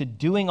time to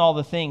doing all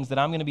the things that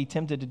I'm going to be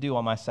tempted to do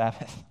on my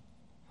Sabbath.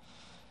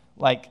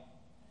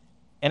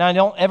 And I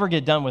don't ever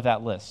get done with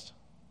that list.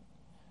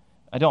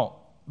 I don't.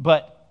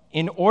 But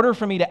in order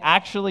for me to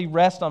actually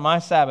rest on my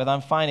Sabbath,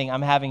 I'm finding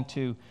I'm having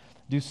to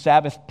do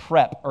Sabbath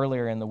prep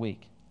earlier in the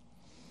week.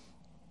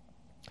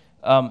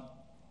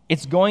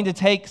 It's going to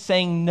take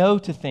saying no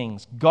to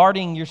things,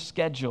 guarding your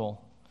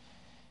schedule,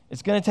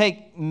 It's going to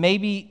take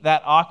maybe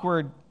that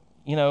awkward,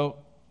 no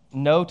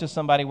to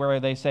somebody where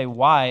they say,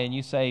 why? And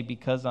you say,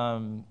 because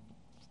I'm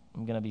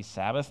going to be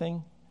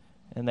Sabbathing.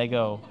 And they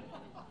go,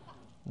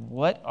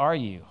 what are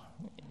you?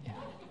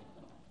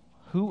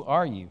 Who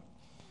are you?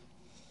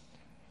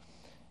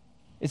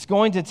 It's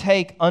going to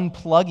take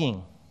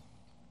unplugging,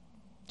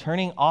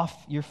 turning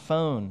off your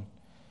phone,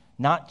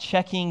 not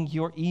checking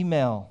your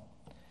email.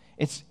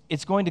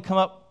 It's going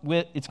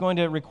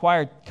to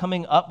require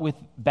coming up with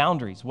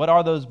boundaries. What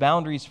are those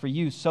boundaries for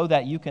you so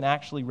that you can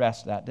actually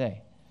rest that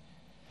day?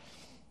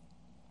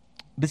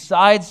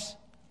 Besides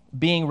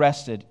being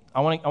rested,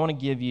 I want to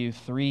give you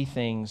 3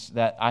 things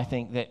that I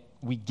think that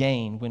we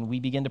gain when we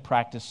begin to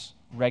practice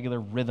regular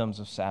rhythms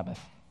of Sabbath.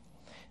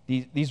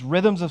 These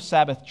rhythms of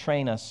Sabbath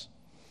train us.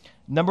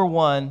 Number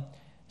 1,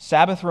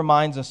 Sabbath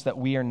reminds us that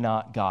we are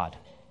not God.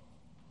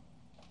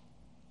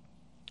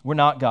 We're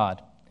not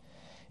God.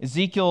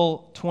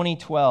 Ezekiel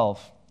 20:12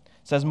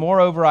 says,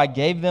 "Moreover, I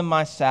gave them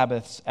my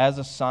Sabbaths as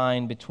a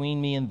sign between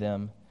me and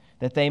them,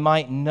 that they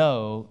might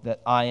know that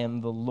I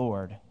am the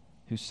Lord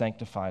who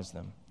sanctifies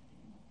them."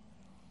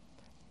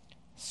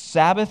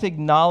 Sabbath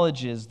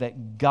acknowledges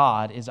that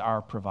God is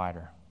our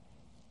provider.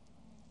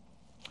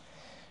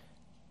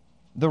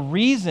 The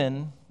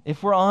reason,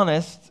 if we're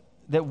honest,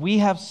 that we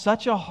have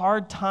such a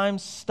hard time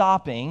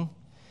stopping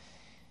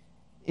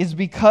is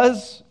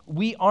because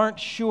we aren't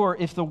sure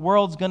if the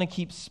world's going to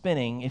keep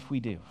spinning if we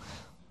do.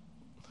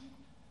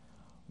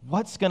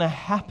 What's going to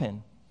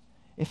happen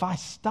if I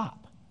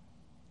stop?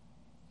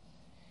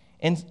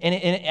 And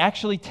it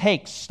actually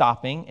takes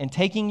stopping and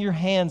taking your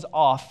hands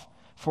off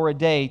for a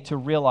day to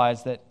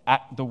realize that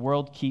the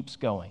world keeps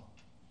going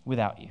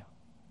without you.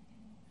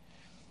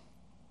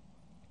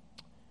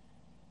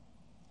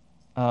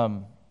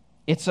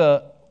 It's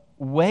a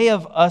way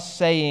of us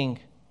saying,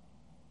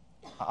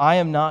 I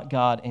am not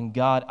God, and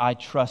God, I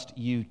trust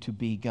you to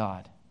be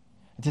God.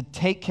 To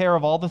take care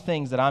of all the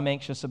things that I'm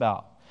anxious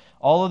about,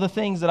 all of the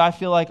things that I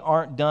feel like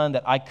aren't done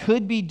that I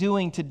could be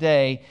doing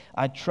today,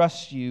 I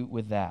trust you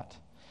with that.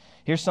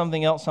 Here's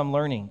something else I'm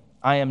learning.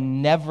 I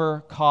am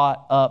never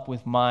caught up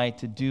with my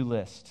to-do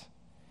list.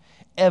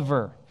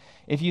 Ever.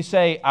 If you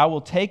say, I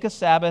will take a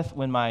Sabbath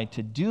when my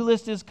to-do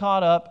list is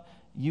caught up,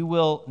 you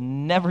will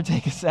never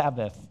take a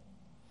Sabbath.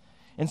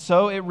 And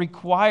so it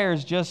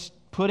requires just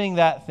putting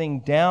that thing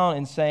down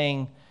and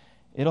saying,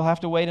 it'll have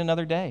to wait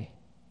another day.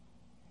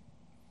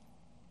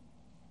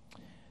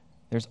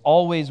 There's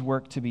always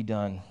work to be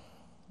done.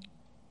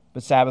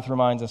 But Sabbath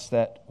reminds us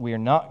that we are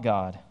not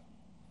God,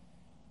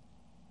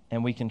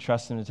 and we can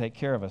trust Him to take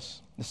care of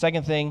us. The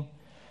second thing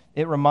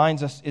it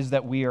reminds us is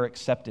that we are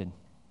accepted.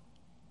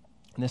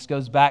 And this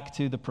goes back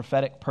to the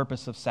prophetic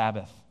purpose of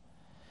Sabbath.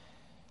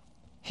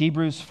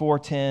 Hebrews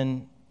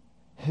 4:10,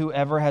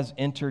 whoever has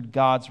entered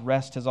God's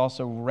rest has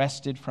also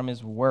rested from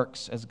his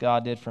works as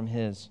God did from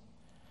his.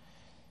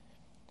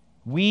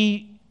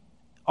 We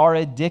are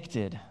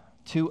addicted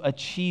to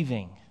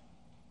achieving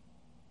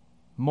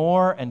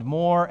more and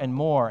more and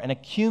more and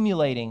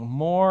accumulating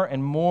more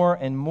and more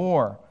and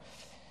more.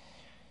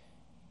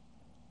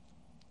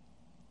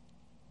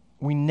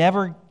 We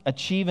never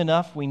achieve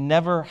enough. We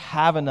never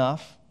have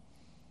enough.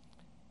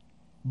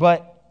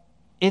 But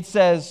it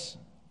says,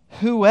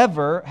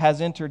 whoever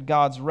has entered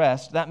God's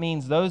rest, that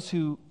means those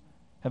who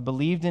have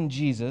believed in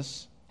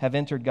Jesus have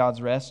entered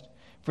God's rest.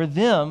 For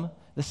them,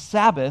 the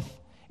Sabbath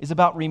is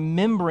about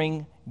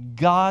remembering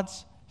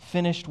God's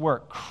finished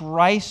work,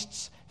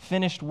 Christ's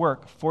finished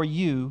work for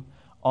you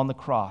on the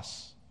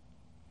cross.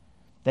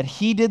 That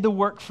He did the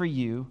work for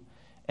you,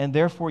 and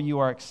therefore you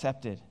are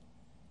accepted,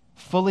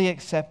 fully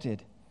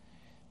accepted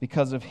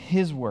because of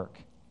His work.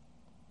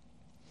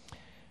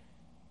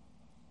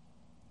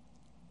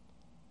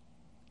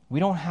 We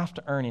don't have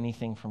to earn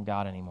anything from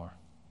God anymore.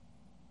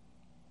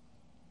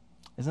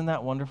 Isn't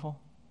that wonderful?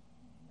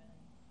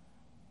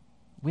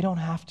 We don't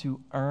have to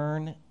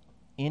earn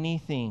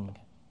anything.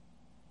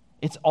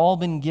 It's all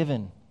been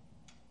given.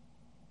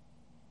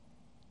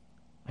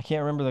 I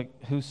can't remember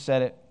who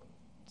said it,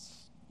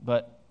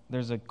 but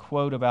there's a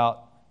quote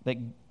about that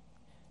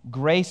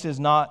grace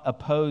is not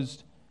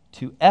opposed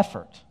to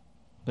effort,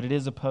 but it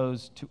is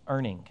opposed to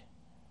earning.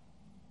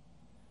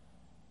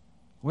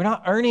 We're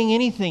not earning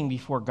anything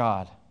before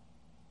God.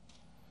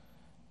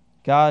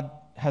 God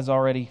has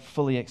already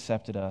fully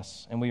accepted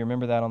us, and we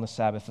remember that on the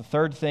Sabbath. The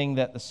third thing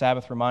that the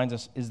Sabbath reminds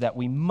us is that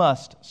we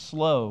must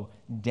slow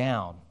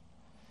down.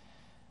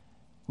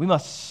 We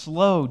must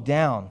slow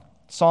down.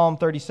 Psalm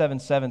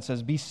 37:7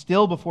 says, "Be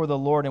still before the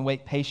Lord and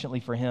wait patiently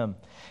for Him.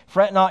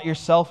 Fret not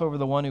yourself over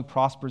the one who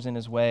prospers in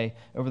his way,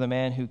 over the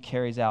man who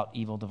carries out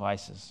evil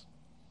devices."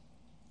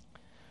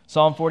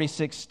 Psalm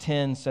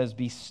 46:10 says,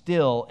 "Be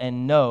still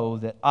and know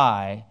that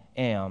I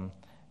am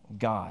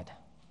God."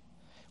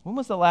 When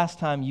was the last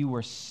time you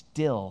were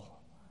still?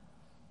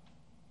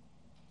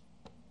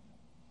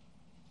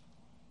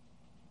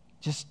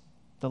 Just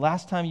the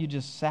last time you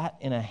just sat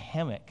in a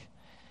hammock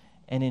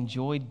and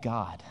enjoyed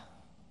God.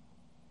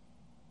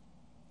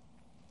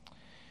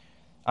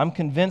 I'm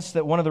convinced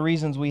that one of the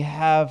reasons we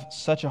have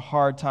such a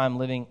hard time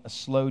living a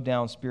slowed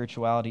down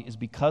spirituality is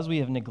because we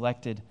have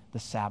neglected the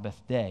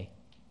Sabbath day.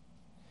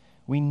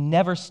 We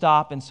never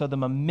stop, and so the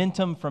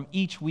momentum from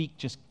each week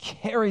just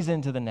carries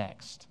into the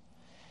next.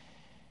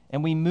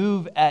 And we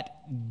move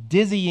at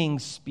dizzying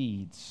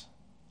speeds.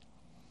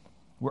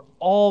 We're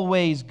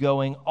always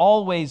going,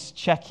 always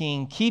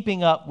checking,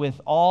 keeping up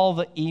with all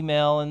the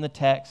email and the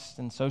text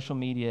and social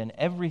media and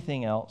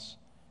everything else.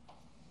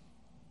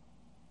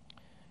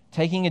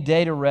 Taking a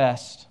day to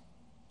rest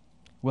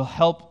will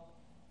help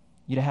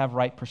you to have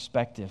right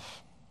perspective.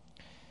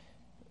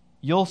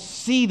 You'll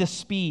see the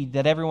speed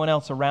that everyone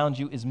else around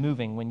you is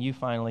moving when you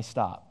finally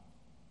stop.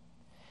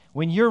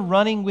 When you're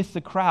running with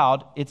the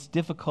crowd, it's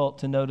difficult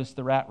to notice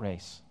the rat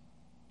race.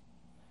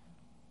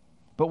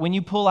 But when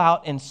you pull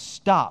out and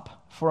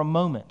stop for a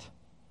moment,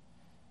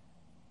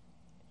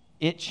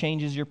 it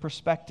changes your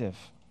perspective.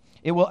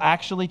 It will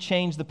actually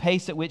change the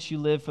pace at which you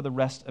live for the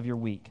rest of your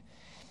week.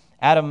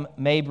 Adam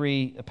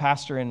Mabry, a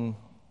pastor in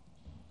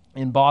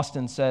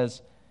Boston,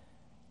 says,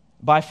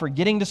 "By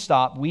forgetting to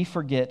stop, we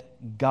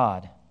forget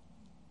God.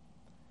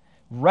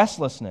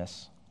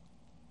 Restlessness,"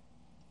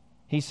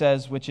 he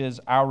says, which is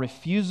our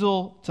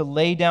refusal to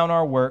lay down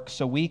our work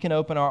so we can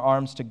open our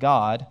arms to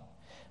God,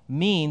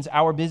 means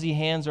our busy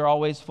hands are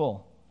always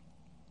full.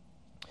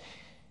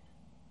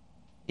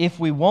 If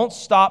we won't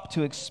stop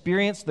to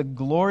experience the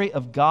glory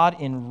of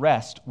God in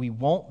rest, we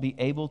won't be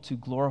able to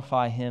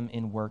glorify Him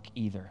in work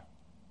either.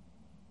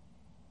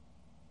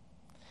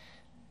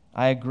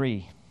 I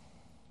agree.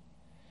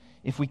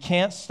 If we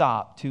can't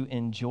stop to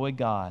enjoy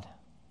God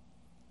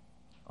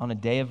on a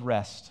day of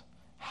rest,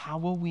 how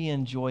will we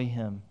enjoy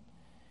Him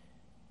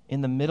in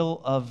the middle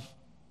of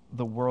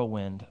the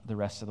whirlwind the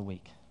rest of the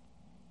week?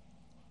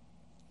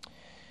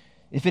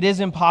 If it is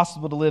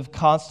impossible to live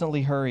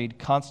constantly hurried,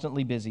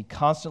 constantly busy,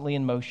 constantly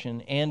in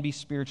motion, and be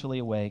spiritually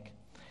awake,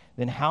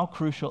 then how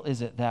crucial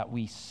is it that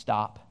we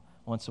stop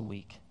once a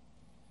week?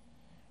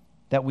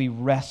 That we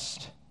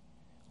rest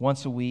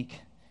once a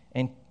week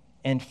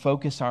and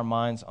focus our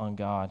minds on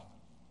God.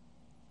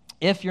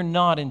 If you're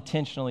not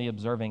intentionally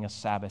observing a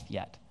Sabbath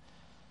yet,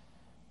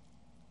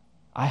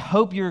 I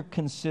hope you're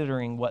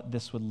considering what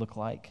this would look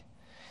like.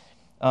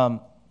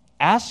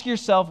 Ask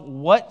yourself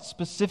what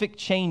specific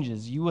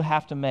changes you will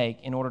have to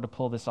make in order to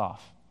pull this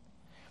off.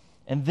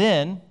 And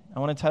then, I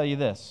want to tell you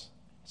this,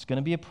 it's going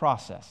to be a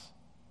process.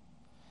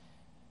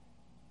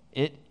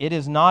 It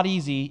is not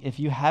easy if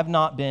you have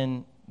not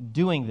been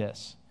doing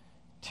this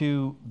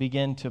to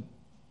begin to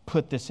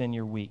put this in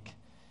your week.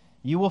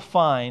 You will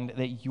find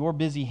that your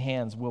busy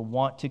hands will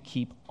want to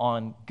keep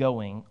on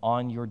going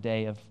on your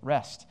day of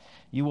rest.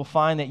 You will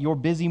find that your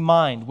busy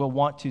mind will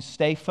want to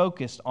stay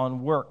focused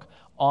on work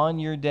on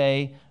your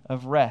day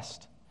of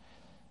rest.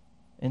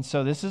 And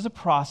so this is a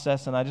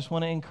process, and I just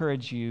want to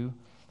encourage you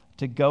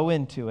to go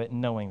into it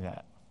knowing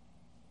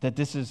that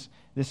this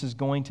is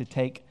going to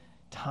take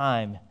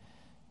time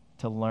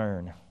to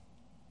learn.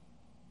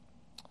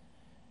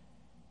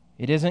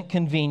 It isn't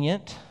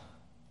convenient,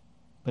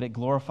 but it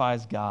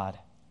glorifies God,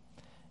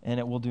 and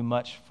it will do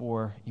much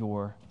for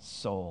your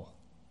soul.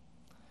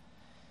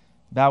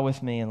 Bow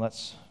with me and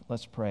let's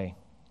pray.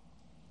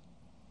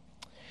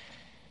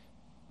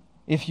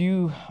 If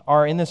you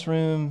are in this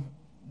room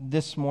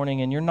this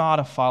morning and you're not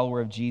a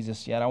follower of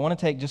Jesus yet, I want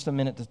to take just a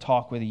minute to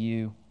talk with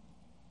you.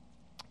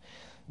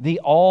 The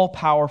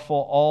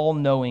all-powerful,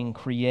 all-knowing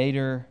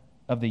creator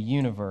of the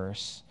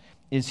universe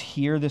is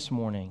here this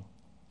morning,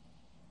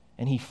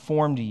 and He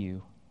formed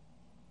you,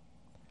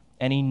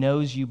 and He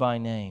knows you by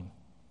name.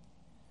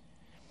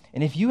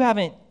 And if you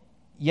haven't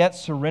yet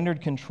surrendered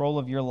control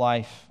of your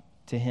life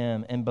to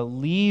Him and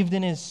believed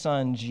in His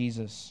Son,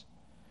 Jesus,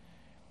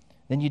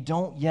 then you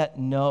don't yet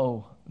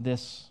know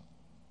this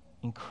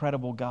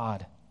incredible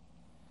God.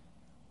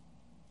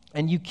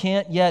 And you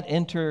can't yet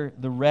enter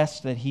the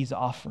rest that He's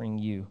offering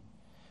you.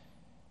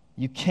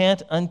 You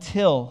can't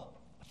until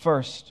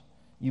first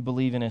you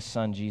believe in His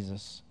Son,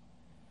 Jesus.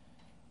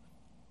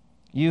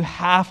 You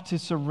have to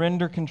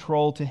surrender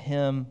control to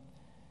Him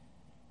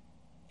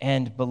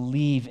and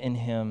believe in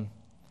Him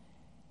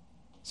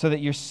so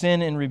that your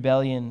sin and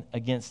rebellion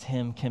against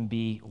Him can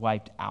be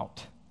wiped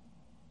out.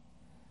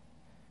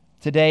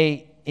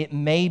 Today, it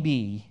may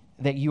be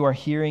that you are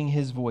hearing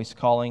His voice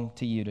calling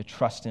to you to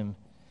trust Him.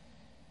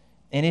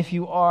 And if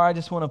you are, I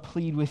just want to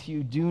plead with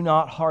you, do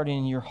not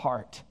harden your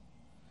heart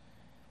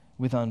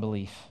with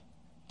unbelief.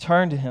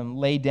 Turn to Him,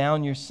 lay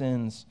down your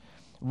sins,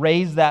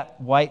 raise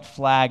that white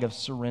flag of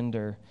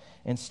surrender,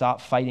 and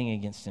stop fighting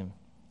against Him.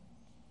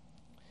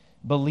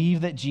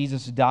 Believe that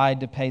Jesus died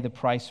to pay the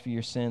price for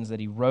your sins,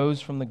 that He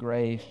rose from the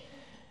grave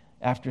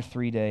after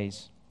 3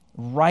 days.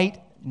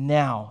 Right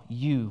now,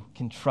 you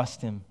can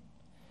trust Him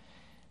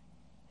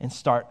and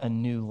start a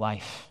new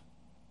life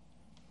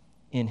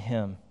in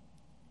Him.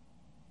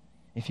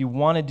 If you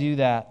want to do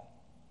that,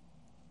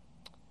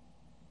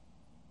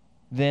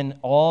 then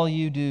all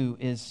you do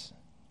is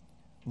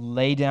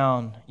lay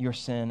down your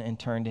sin and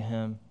turn to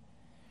Him.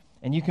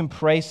 And you can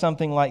pray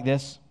something like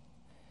this: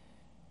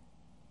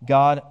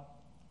 God,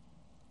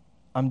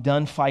 I'm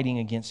done fighting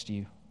against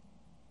you.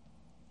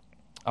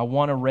 I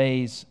want to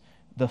raise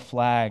the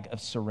flag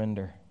of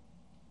surrender.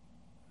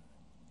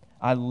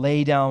 I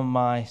lay down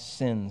my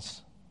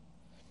sins.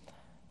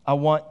 I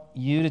want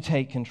you to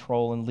take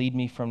control and lead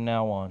me from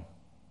now on.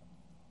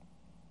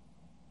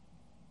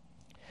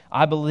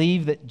 I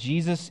believe that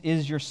Jesus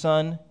is your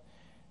Son,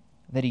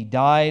 that He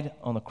died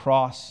on the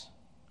cross,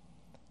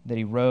 that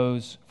He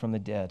rose from the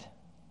dead.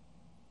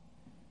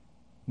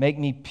 Make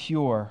me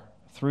pure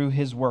through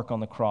His work on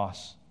the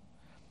cross.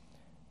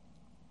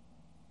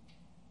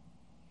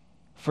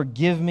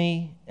 Forgive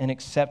me and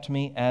accept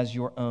me as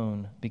your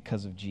own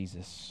because of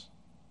Jesus.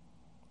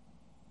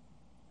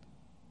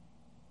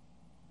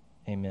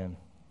 Amen.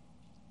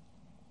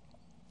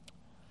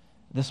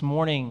 This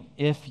morning,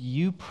 if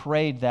you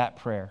prayed that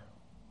prayer,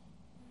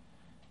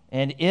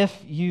 and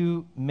if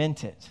you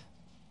meant it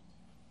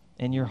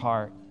in your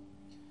heart,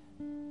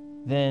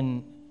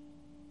 then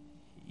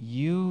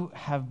you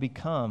have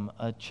become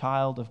a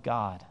child of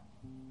God,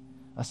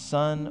 a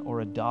son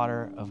or a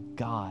daughter of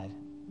God,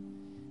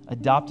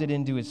 adopted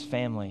into His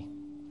family.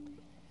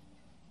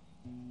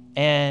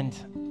 And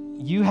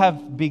you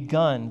have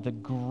begun the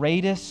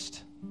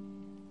greatest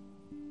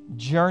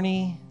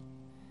journey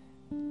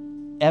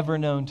ever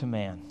known to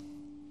man,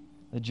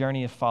 the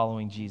journey of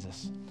following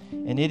Jesus.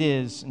 And it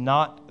is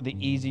not the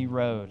easy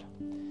road.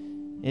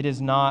 It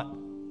is not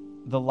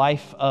the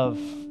life of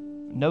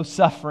no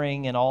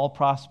suffering and all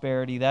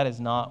prosperity. That is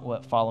not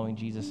what following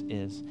Jesus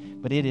is.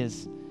 But it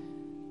is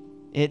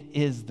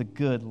the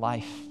good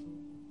life,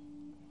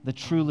 the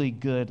truly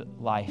good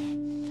life.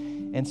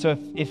 And so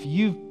if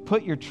you've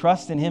put your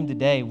trust in Him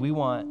today, we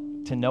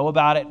want to know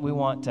about it. We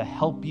want to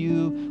help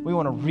you. We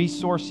want to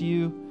resource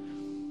you.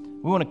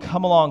 We want to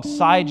come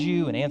alongside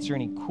you and answer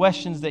any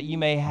questions that you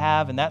may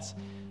have. And that's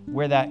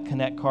where that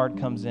Connect card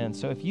comes in.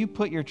 So if you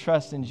put your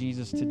trust in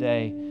Jesus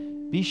today,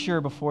 be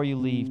sure before you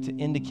leave to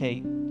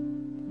indicate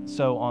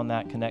so on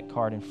that Connect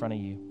card in front of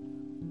you.